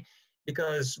 Why?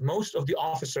 Because most of the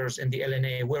officers in the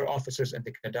LNA were officers in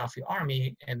the Gaddafi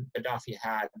army, and Gaddafi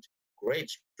had great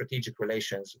strategic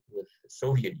relations with the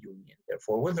Soviet Union,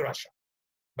 therefore with Russia.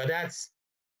 But that's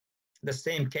the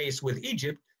same case with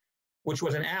Egypt, which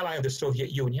was an ally of the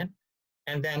Soviet Union,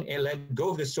 and then it let go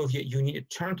of the Soviet Union. It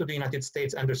turned to the United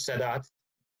States under Sadat,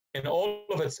 and all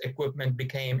of its equipment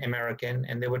became American,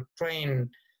 and they would train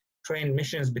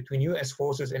missions between US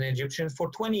forces and Egyptians for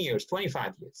 20 years,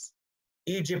 25 years.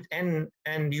 Egypt and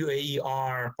UAE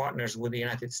are partners with the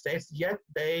United States, yet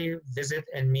they visit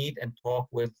and meet and talk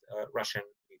with Russian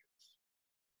leaders.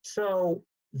 So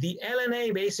the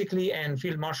LNA basically and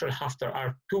Field Marshal Haftar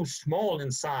are too small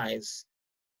in size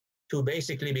to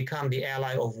basically become the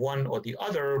ally of one or the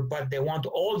other, but they want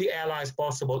all the allies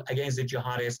possible against the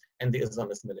jihadists and the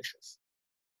Islamist militias,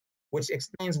 which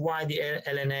explains why the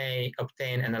LNA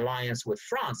obtained an alliance with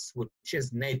France, which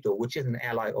is NATO, which is an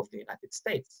ally of the United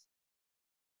States.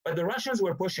 But the Russians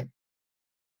were pushing.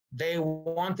 They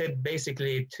wanted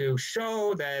basically to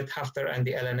show that Haftar and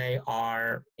the LNA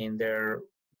are in their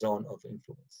zone of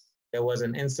influence. There was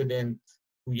an incident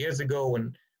 2 years ago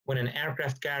when an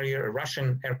aircraft carrier, a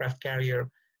Russian aircraft carrier,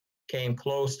 came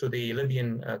close to the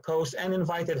Libyan coast and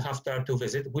invited Haftar to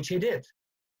visit, which he did.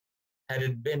 Had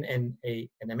it been an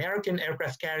American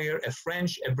aircraft carrier, a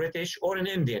French, a British, or an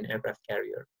Indian aircraft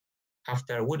carrier,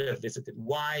 Haftar would have visited.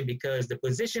 Why? Because the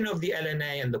position of the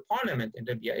LNA and the parliament in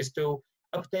Libya is to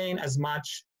obtain as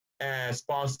much as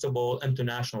possible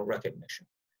international recognition.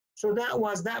 So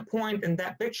that point, and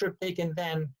that picture taken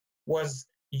then was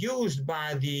used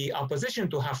by the opposition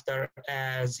to Haftar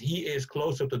as he is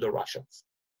closer to the Russians.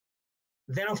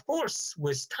 Then, of course,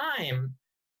 with time,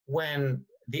 when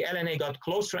the LNA got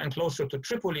closer and closer to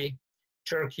Tripoli,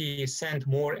 Turkey sent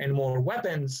more and more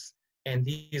weapons, and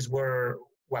these were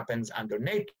weapons under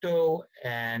NATO,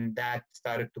 and that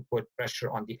started to put pressure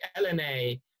on the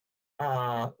LNA.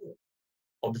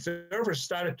 Observers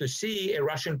started to see a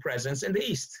Russian presence in the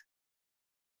east.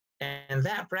 And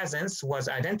that presence was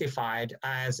identified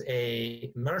as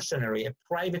a mercenary, a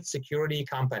private security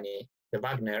company, the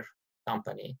Wagner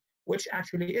company, which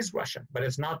actually is Russian, but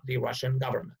it's not the Russian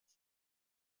government,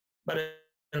 but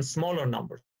in smaller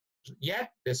numbers.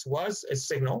 Yet this was a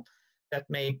signal that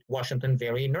made Washington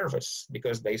very nervous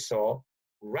because they saw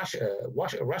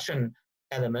Russian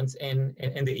elements in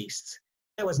the east.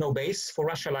 There was no base for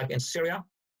Russia like in Syria.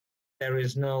 There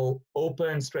is no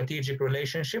open strategic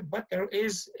relationship, but there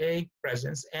is a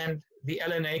presence, and the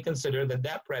LNA considered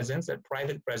that presence, that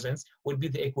private presence, would be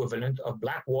the equivalent of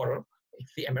Blackwater if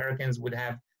the Americans would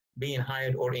have been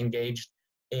hired or engaged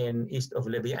in east of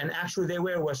Libya. And actually, there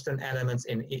were Western elements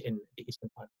in the eastern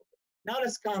part of Libya. Now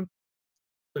let's come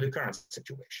to the current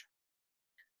situation.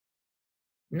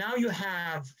 Now you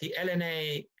have the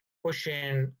LNA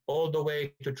pushing all the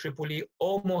way to Tripoli,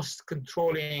 almost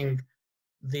controlling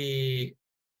the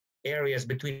areas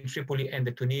between Tripoli and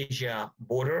the Tunisia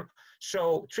border.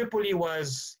 So Tripoli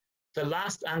was the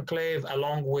last enclave,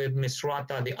 along with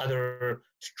Misrata, the other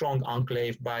strong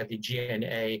enclave by the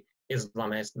GNA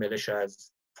Islamist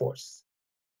militias force.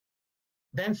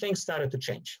 Then things started to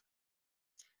change.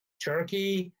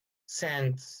 Turkey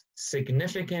sent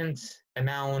significant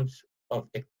amount of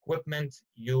equipment,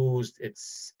 used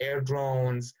its air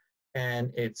drones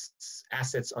and its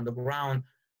assets on the ground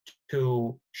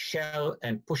to shell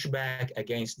and push back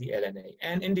against the LNA.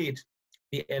 And indeed,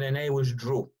 the LNA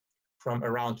withdrew from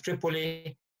around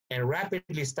Tripoli and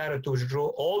rapidly started to withdraw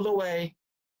all the way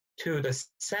to the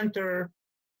center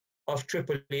of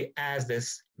Tripoli, as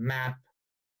this map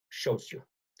shows you.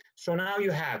 So now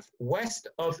you have west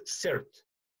of Sirte,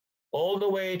 all the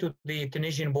way to the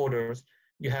Tunisian borders,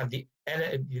 you have the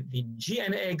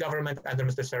GNA government under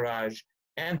Mr. Sarraj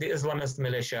and the Islamist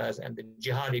militias and the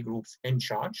jihadi groups in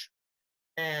charge.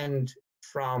 And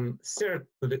from Sirte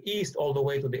to the east, all the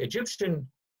way to the Egyptian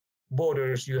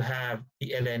borders, you have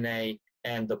the LNA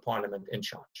and the parliament in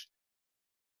charge.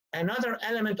 Another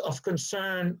element of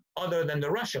concern, other than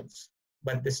the Russians,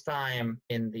 but this time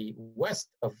in the west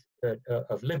of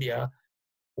Libya,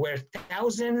 were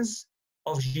thousands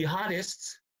of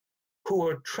jihadists who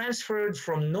were transferred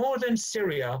from northern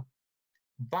Syria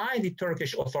by the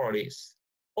Turkish authorities,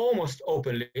 almost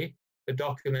openly. The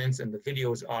documents and the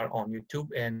videos are on YouTube,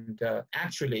 and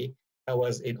actually there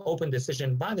was an open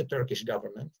decision by the Turkish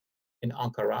government in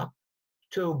Ankara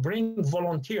to bring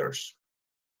volunteers,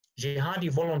 jihadi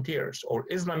volunteers or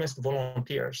Islamist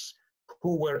volunteers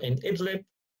who were in Idlib,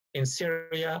 in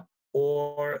Syria,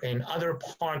 or in other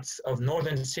parts of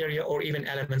northern Syria, or even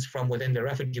elements from within the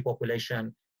refugee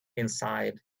population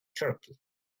inside Turkey.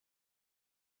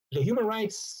 The Human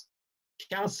Rights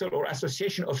Council or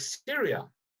Association of Syria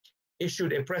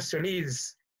issued a press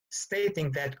release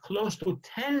stating that close to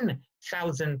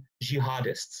 10,000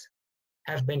 jihadists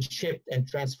have been shipped and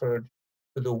transferred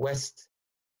to the west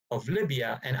of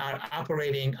Libya and are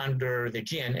operating under the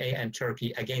GNA and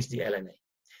Turkey against the LNA.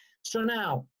 So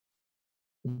now,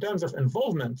 in terms of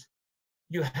involvement,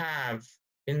 you have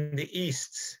in the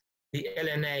east the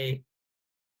LNA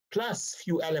plus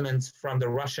few elements from the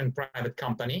Russian private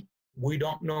company. We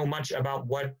don't know much about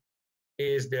what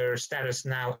is their status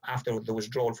now after the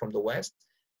withdrawal from the West.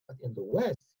 But in the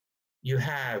West, you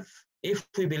have, if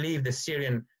we believe the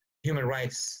Syrian Human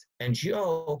Rights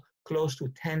NGO, close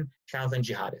to 10,000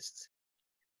 jihadists.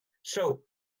 So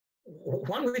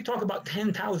when we talk about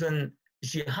 10,000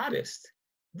 jihadists,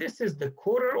 this is the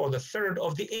quarter or the third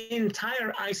of the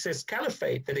entire ISIS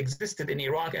caliphate that existed in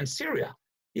Iraq and Syria.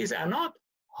 These are not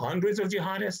hundreds of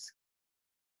jihadists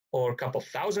or a couple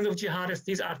thousand of jihadists.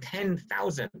 These are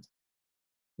 10,000.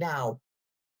 Now,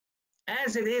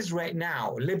 as it is right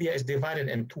now, Libya is divided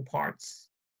in two parts.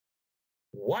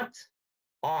 What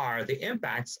are the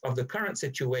impacts of the current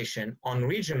situation on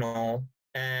regional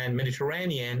and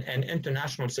Mediterranean and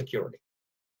international security?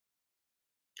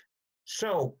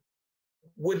 So,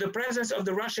 with the presence of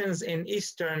the Russians in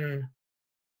eastern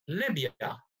Libya,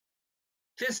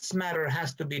 this matter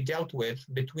has to be dealt with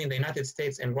between the United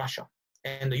States and Russia.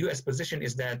 And the US position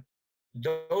is that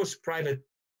those private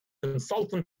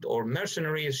consultants or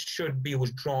mercenaries should be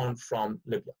withdrawn from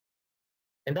Libya.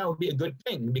 And that would be a good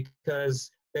thing, because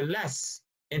the less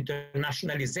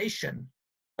internationalization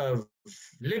of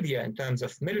Libya in terms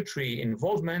of military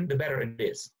involvement, the better it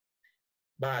is.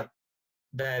 But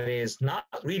that is not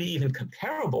really even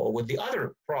comparable with the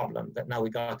other problem that now we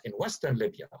got in Western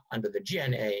Libya under the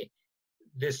GNA,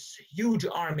 this huge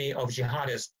army of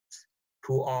jihadists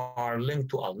who are linked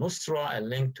to al-Nusra and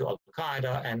linked to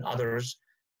al-Qaeda and others,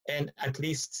 and at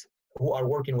least who are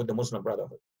working with the Muslim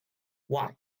Brotherhood. Why?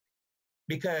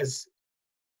 Because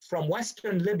from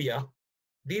Western Libya,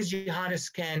 these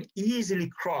jihadists can easily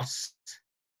cross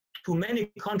to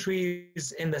many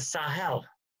countries in the Sahel.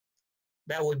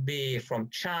 That would be from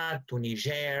Chad to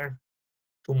Niger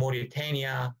to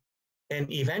Mauritania,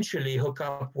 and eventually hook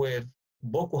up with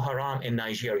Boko Haram in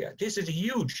Nigeria. This is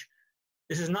huge.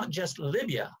 This is not just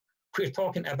Libya. We're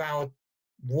talking about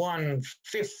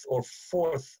 1/5 or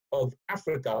 1/4 of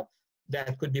Africa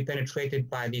that could be penetrated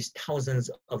by these thousands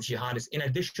of jihadists, in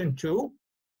addition to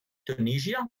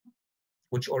Tunisia,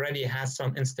 which already has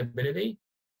some instability,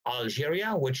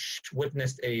 Algeria, which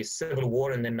witnessed a civil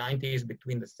war in the 90s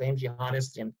between the same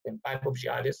jihadists and type of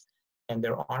jihadists and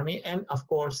their army, and of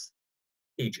course,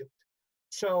 Egypt.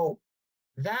 So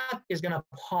that is going to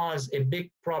cause a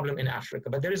big problem in Africa.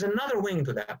 But there is another wing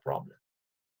to that problem.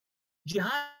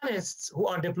 Jihadists who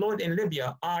are deployed in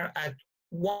Libya are at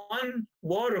one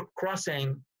water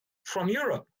crossing from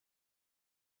Europe.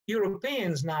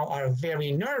 Europeans now are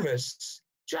very nervous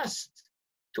just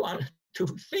to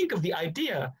think of the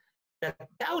idea that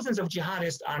thousands of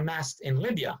jihadists are massed in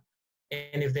Libya.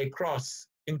 And if they cross,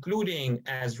 including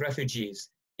as refugees,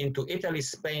 into Italy,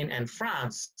 Spain, and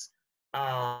France,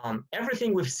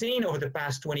 everything we've seen over the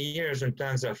past 20 years in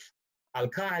terms of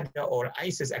Al-Qaeda or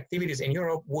ISIS activities in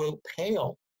Europe will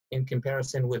pale in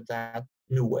comparison with that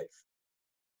new wave.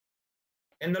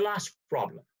 And the last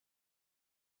problem.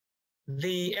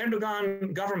 The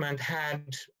Erdogan government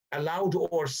had allowed,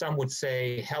 or some would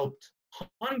say helped,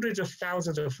 hundreds of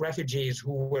thousands of refugees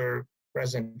who were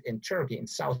present in Turkey, in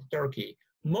South Turkey,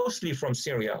 mostly from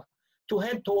Syria, to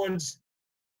head towards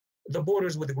the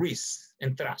borders with Greece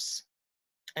in Thrace.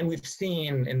 And we've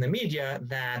seen in the media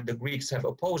that the Greeks have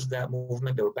opposed that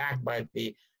movement. They were backed by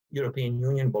the European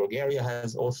Union. Bulgaria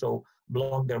has also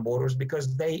blocked their borders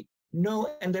because they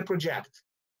know and they project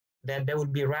that there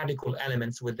will be radical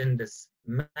elements within this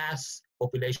mass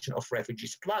population of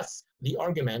refugees, plus the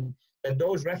argument that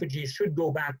those refugees should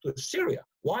go back to Syria.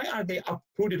 Why are they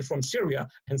uprooted from Syria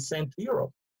and sent to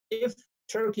Europe? If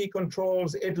Turkey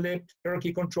controls Idlib,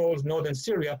 Turkey controls northern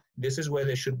Syria, this is where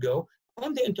they should go.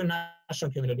 And the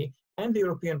international community and the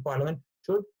European Parliament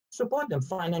should support them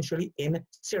financially in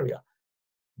Syria.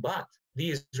 But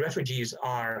these refugees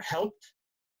are helped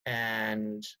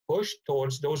and pushed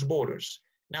towards those borders.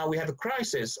 Now we have a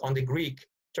crisis on the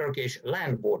Greek-Turkish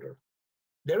land border.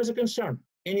 There is a concern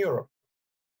in Europe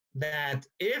that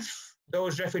if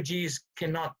those refugees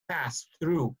cannot pass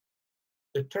through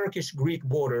the Turkish-Greek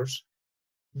borders,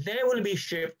 they will be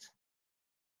shipped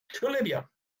to Libya.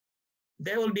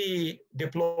 They will be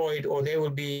deployed or they will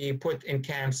be put in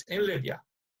camps in Libya.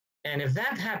 And if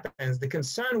that happens, the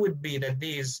concern would be that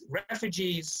these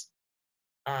refugees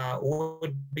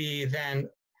would be then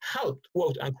helped,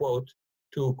 quote unquote,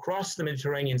 to cross the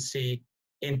Mediterranean Sea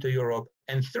into Europe.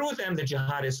 And through them, the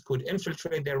jihadists could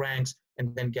infiltrate their ranks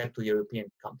and then get to the European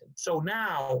continent. So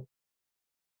now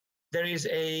there is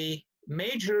a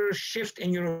major shift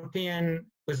in European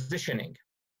positioning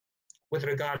with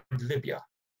regard to Libya.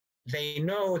 They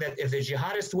know that if the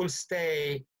jihadists will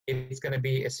stay, it's going to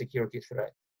be a security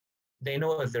threat. They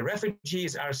know if the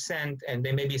refugees are sent, and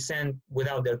they may be sent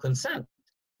without their consent,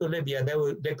 to Libya,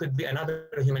 there could be another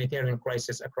humanitarian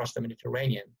crisis across the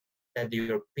Mediterranean that the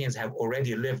Europeans have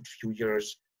already lived a few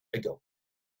years ago.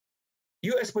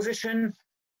 U.S. position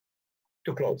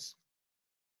to close.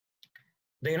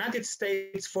 The United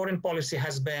States foreign policy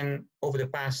has been, over the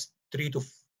past 3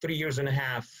 years and a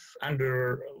half,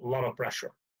 under a lot of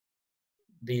pressure.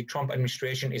 The Trump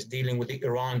administration is dealing with the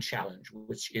Iran challenge,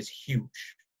 which is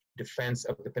huge. Defense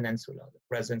of the peninsula, the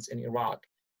presence in Iraq.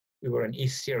 We were in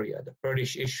East Syria, the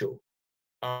Kurdish issue.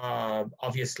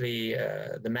 Obviously,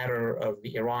 the matter of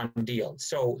the Iran deal.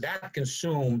 So that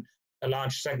consumed a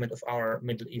large segment of our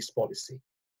Middle East policy.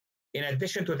 In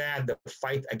addition to that, the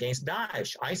fight against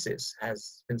Daesh, ISIS,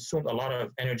 has consumed a lot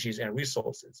of energies and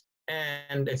resources.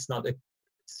 And it's not a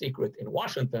secret in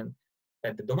Washington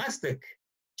that the domestic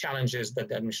challenges that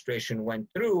the administration went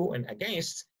through and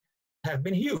against have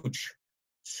been huge.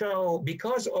 So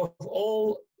because of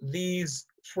all these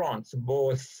fronts,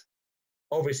 both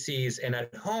overseas and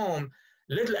at home,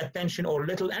 little attention or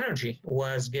little energy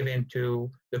was given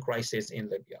to the crisis in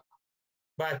Libya.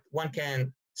 But one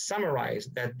can summarize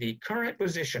that the current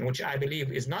position, which I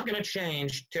believe is not going to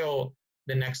change till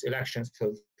the next elections,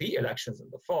 till the elections in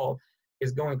the fall,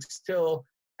 is going to still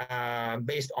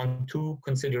based on two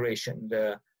considerations.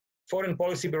 The foreign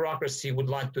policy bureaucracy would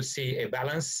like to see a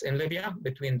balance in Libya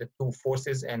between the two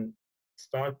forces and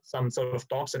start some sort of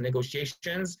talks and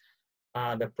negotiations.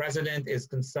 The president is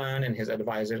concerned, and his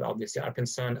advisors obviously are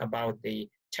concerned about the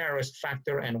terrorist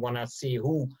factor and want to see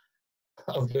who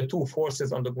of the two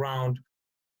forces on the ground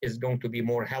is going to be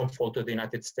more helpful to the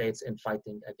United States in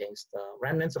fighting against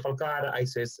remnants of Al-Qaeda,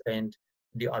 ISIS, and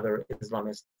the other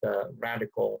Islamist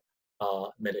radical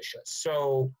militias.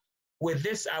 So with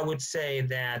this, I would say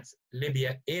that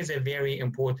Libya is a very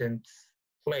important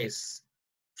place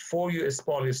for U.S.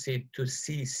 policy to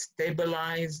see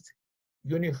stabilized,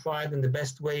 unified in the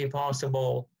best way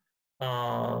possible.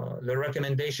 The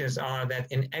recommendations are that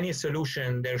in any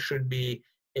solution, there should be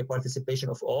a participation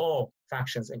of all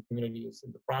factions and communities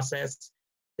in the process.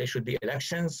 There should be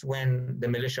elections when the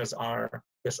militias are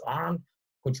disarmed,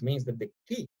 which means that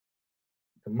the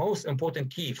most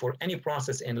important key for any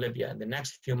process in Libya in the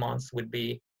next few months would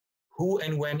be who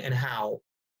and when and how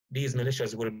these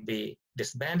militias will be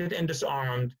disbanded and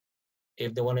disarmed.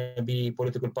 If they want to be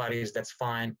political parties, that's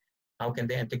fine. How can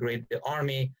they integrate the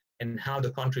army, and how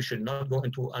the country should not go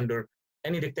into under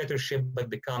any dictatorship, but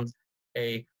becomes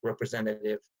a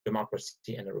representative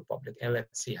democracy and a republic. And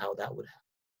let's see how that would happen.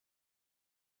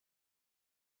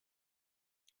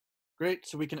 Great,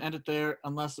 so we can end it there,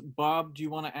 unless, Bob, do you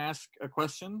want to ask a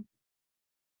question?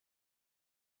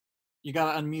 You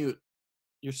gotta unmute.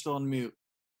 You're still on mute.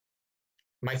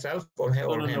 Myself or him?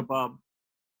 No, Bob.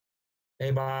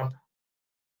 Hey, Bob.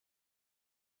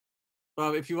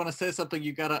 Bob, if you want to say something,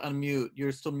 you gotta unmute.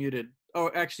 You're still muted. Oh,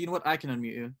 actually, you know what? I can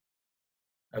unmute you.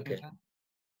 Okay.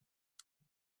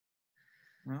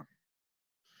 No.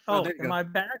 Oh, am I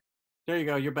back? There you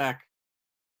go. You're back.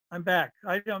 I'm back.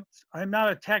 I'm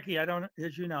not a techie. I don't,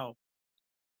 as you know.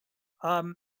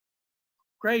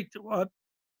 Great.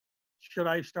 Should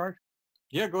I start?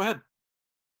 Yeah, go ahead.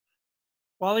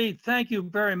 Waleed, thank you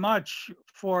very much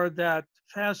for that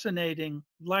fascinating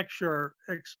lecture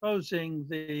exposing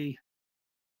the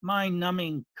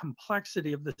mind-numbing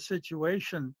complexity of the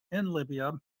situation in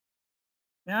Libya.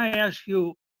 May I ask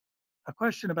you a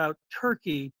question about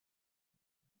Turkey?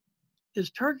 Is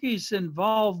Turkey's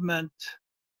involvement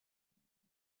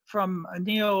from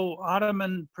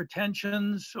neo-Ottoman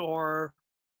pretensions or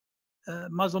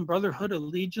Muslim Brotherhood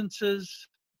allegiances?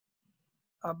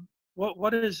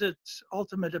 What is its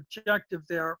ultimate objective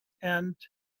there? And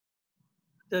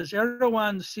does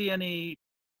Erdogan see any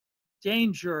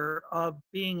danger of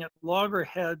being at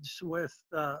loggerheads with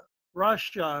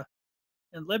Russia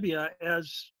in Libya,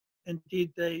 as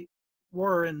indeed they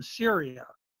were in Syria?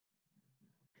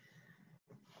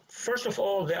 First of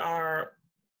all, there are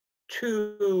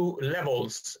two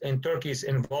levels in Turkey's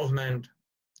involvement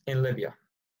in Libya.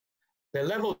 The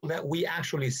level that we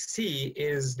actually see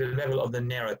is the level of the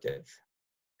narrative.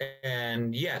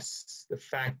 And yes, the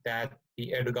fact that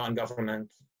the Erdogan government,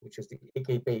 which is the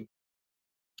AKP,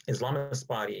 Islamist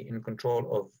party in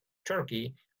control of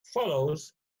Turkey,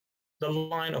 follows the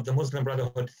line of the Muslim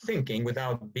Brotherhood thinking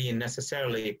without being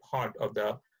necessarily part of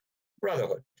the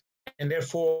Brotherhood. And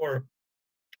therefore,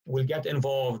 will get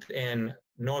involved in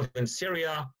northern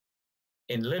Syria,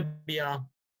 in Libya,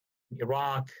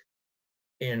 Iraq,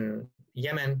 in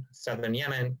Yemen, southern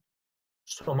Yemen,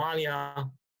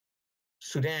 Somalia,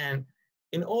 Sudan,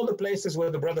 in all the places where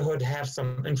the Brotherhood have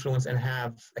some influence and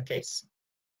have a case.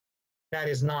 That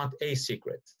is not a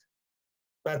secret.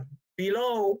 But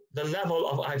below the level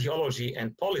of ideology and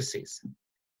policies,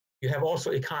 you have also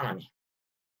economy.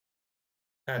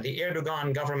 The Erdogan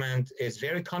government is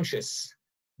very conscious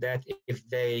that if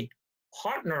they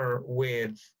partner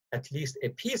with at least a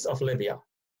piece of Libya,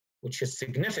 which is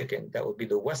significant, that would be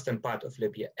the western part of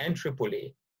Libya and Tripoli,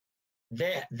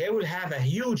 they will have a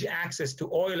huge access to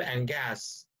oil and gas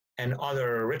and other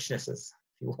richnesses,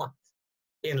 if you want,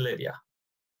 in Libya.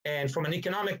 And from an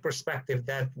economic perspective,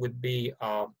 that would be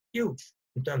huge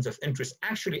in terms of interest.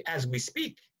 Actually, as we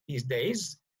speak these days,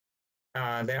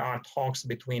 there are talks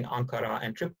between Ankara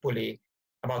and Tripoli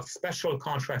about special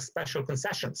contracts, special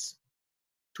concessions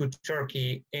to Turkey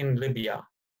in Libya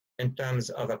in terms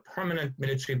of a permanent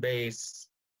military base,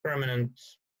 permanent,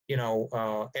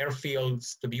 airfields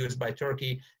to be used by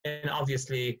Turkey, and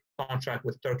obviously contract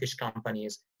with Turkish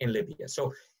companies in Libya.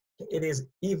 So it is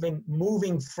even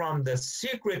moving from the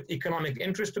secret economic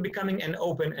interest to becoming an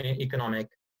open economic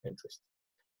interest.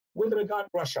 With regard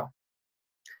to Russia,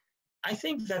 I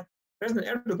think that President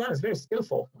Erdogan is very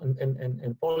skillful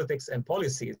in politics and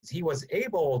policies. He was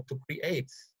able to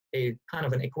create a kind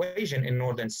of an equation in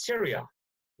northern Syria,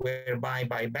 whereby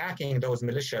by backing those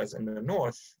militias in the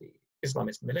north, the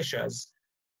Islamist militias,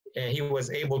 he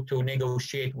was able to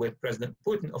negotiate with President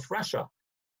Putin of Russia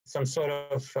some sort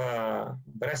of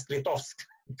Brest-Litovsk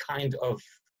kind of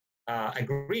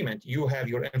agreement. You have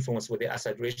your influence with the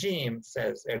Assad regime,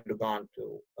 says Erdogan to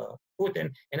Putin,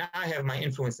 and I have my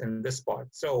influence in this part.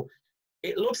 So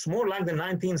it looks more like the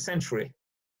 19th century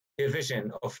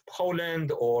division of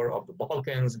Poland or of the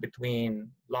Balkans between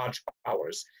large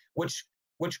powers,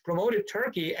 which promoted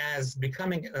Turkey as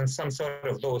becoming in some sort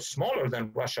of, though smaller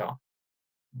than Russia,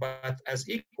 but as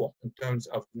equal in terms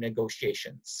of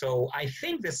negotiations. So I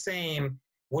think the same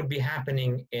would be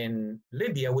happening in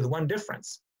Libya with one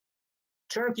difference.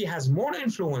 Turkey has more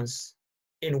influence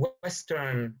in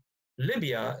Western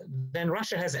Libya than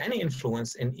Russia has any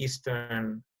influence in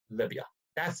Eastern Libya.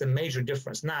 That's a major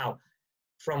difference. Now,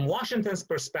 from Washington's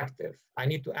perspective, I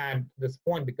need to add this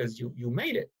point because you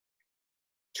made it.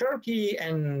 Turkey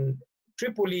and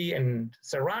Tripoli and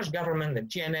Sarraj government, the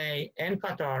GNA and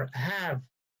Qatar have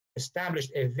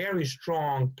established a very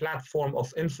strong platform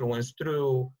of influence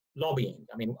through lobbying.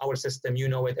 I mean, our system, you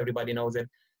know it, everybody knows it.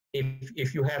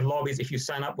 If you have lobbies, if you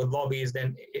sign up with lobbies,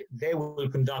 then they will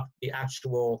conduct the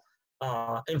actual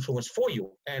influence for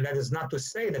you. And that is not to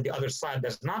say that the other side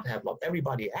does not have lobbies.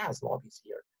 Everybody has lobbies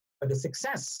here. But the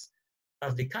success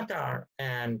of the Qatar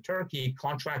and Turkey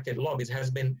contracted lobbies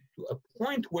has been to a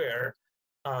point where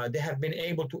they have been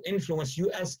able to influence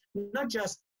U.S. not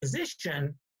just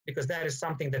position, because that is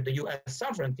something that the U.S.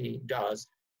 sovereignty does,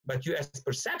 but U.S.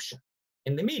 perception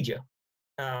in the media.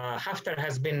 Haftar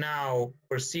has been now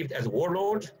perceived as a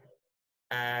warlord,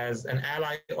 as an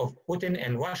ally of Putin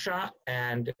and Russia,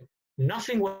 and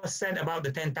nothing was said about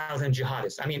the 10,000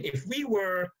 jihadists. I mean, if we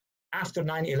were after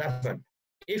 9/11,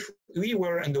 if we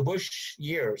were in the Bush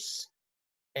years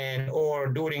or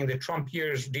during the Trump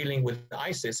years dealing with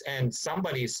ISIS, and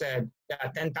somebody said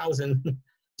 10,000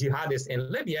 jihadists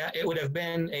in Libya, it would have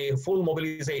been a full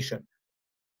mobilization.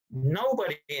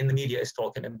 Nobody in the media is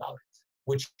talking about it,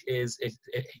 which is a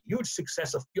huge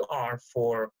success of PR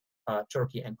for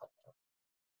Turkey and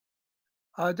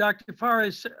Qatar. Dr.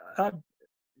 Fares,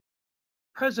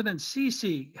 President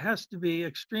Sisi has to be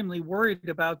extremely worried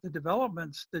about the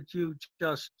developments that you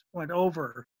just went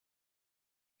over.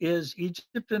 Is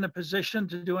Egypt in a position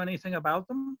to do anything about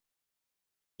them?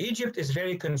 Egypt is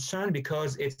very concerned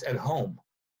because it's at home.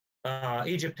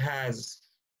 Egypt has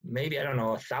maybe,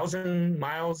 1,000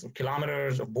 miles of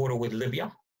kilometers of border with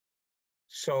Libya.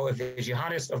 So if the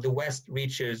jihadists of the West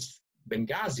reaches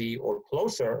Benghazi or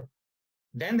closer,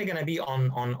 then they're going to be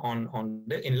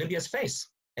in Libya's face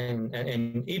and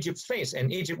in Egypt's face.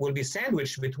 And Egypt will be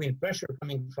sandwiched between pressure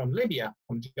coming from Libya,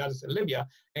 from jihadists in Libya,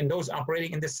 and those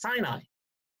operating in the Sinai.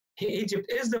 Egypt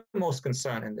is the most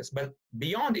concerned in this. But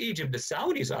beyond Egypt, the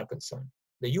Saudis are concerned.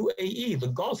 The UAE,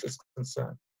 the Gulf is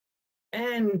concerned.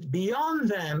 And beyond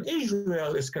them,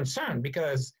 Israel is concerned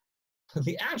because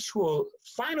the actual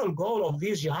final goal of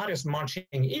these jihadists marching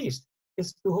east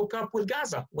is to hook up with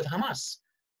Gaza, with Hamas.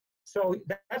 So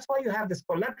that's why you have this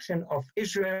collection of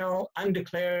Israel,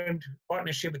 undeclared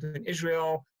partnership between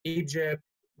Israel, Egypt,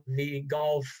 the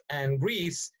Gulf, and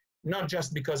Greece, not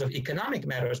just because of economic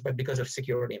matters, but because of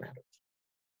security matters.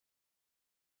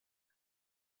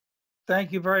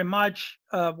 Thank you very much,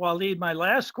 Walid. My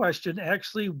last question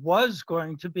actually was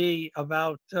going to be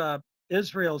about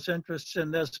Israel's interests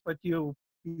in this, but you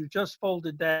just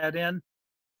folded that in.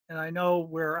 And I know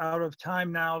we're out of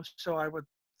time now, so I would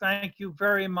thank you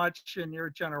very much in your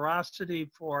generosity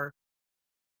for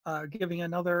giving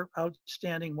another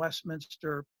outstanding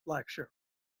Westminster lecture.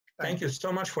 Thank you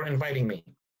so much for inviting me.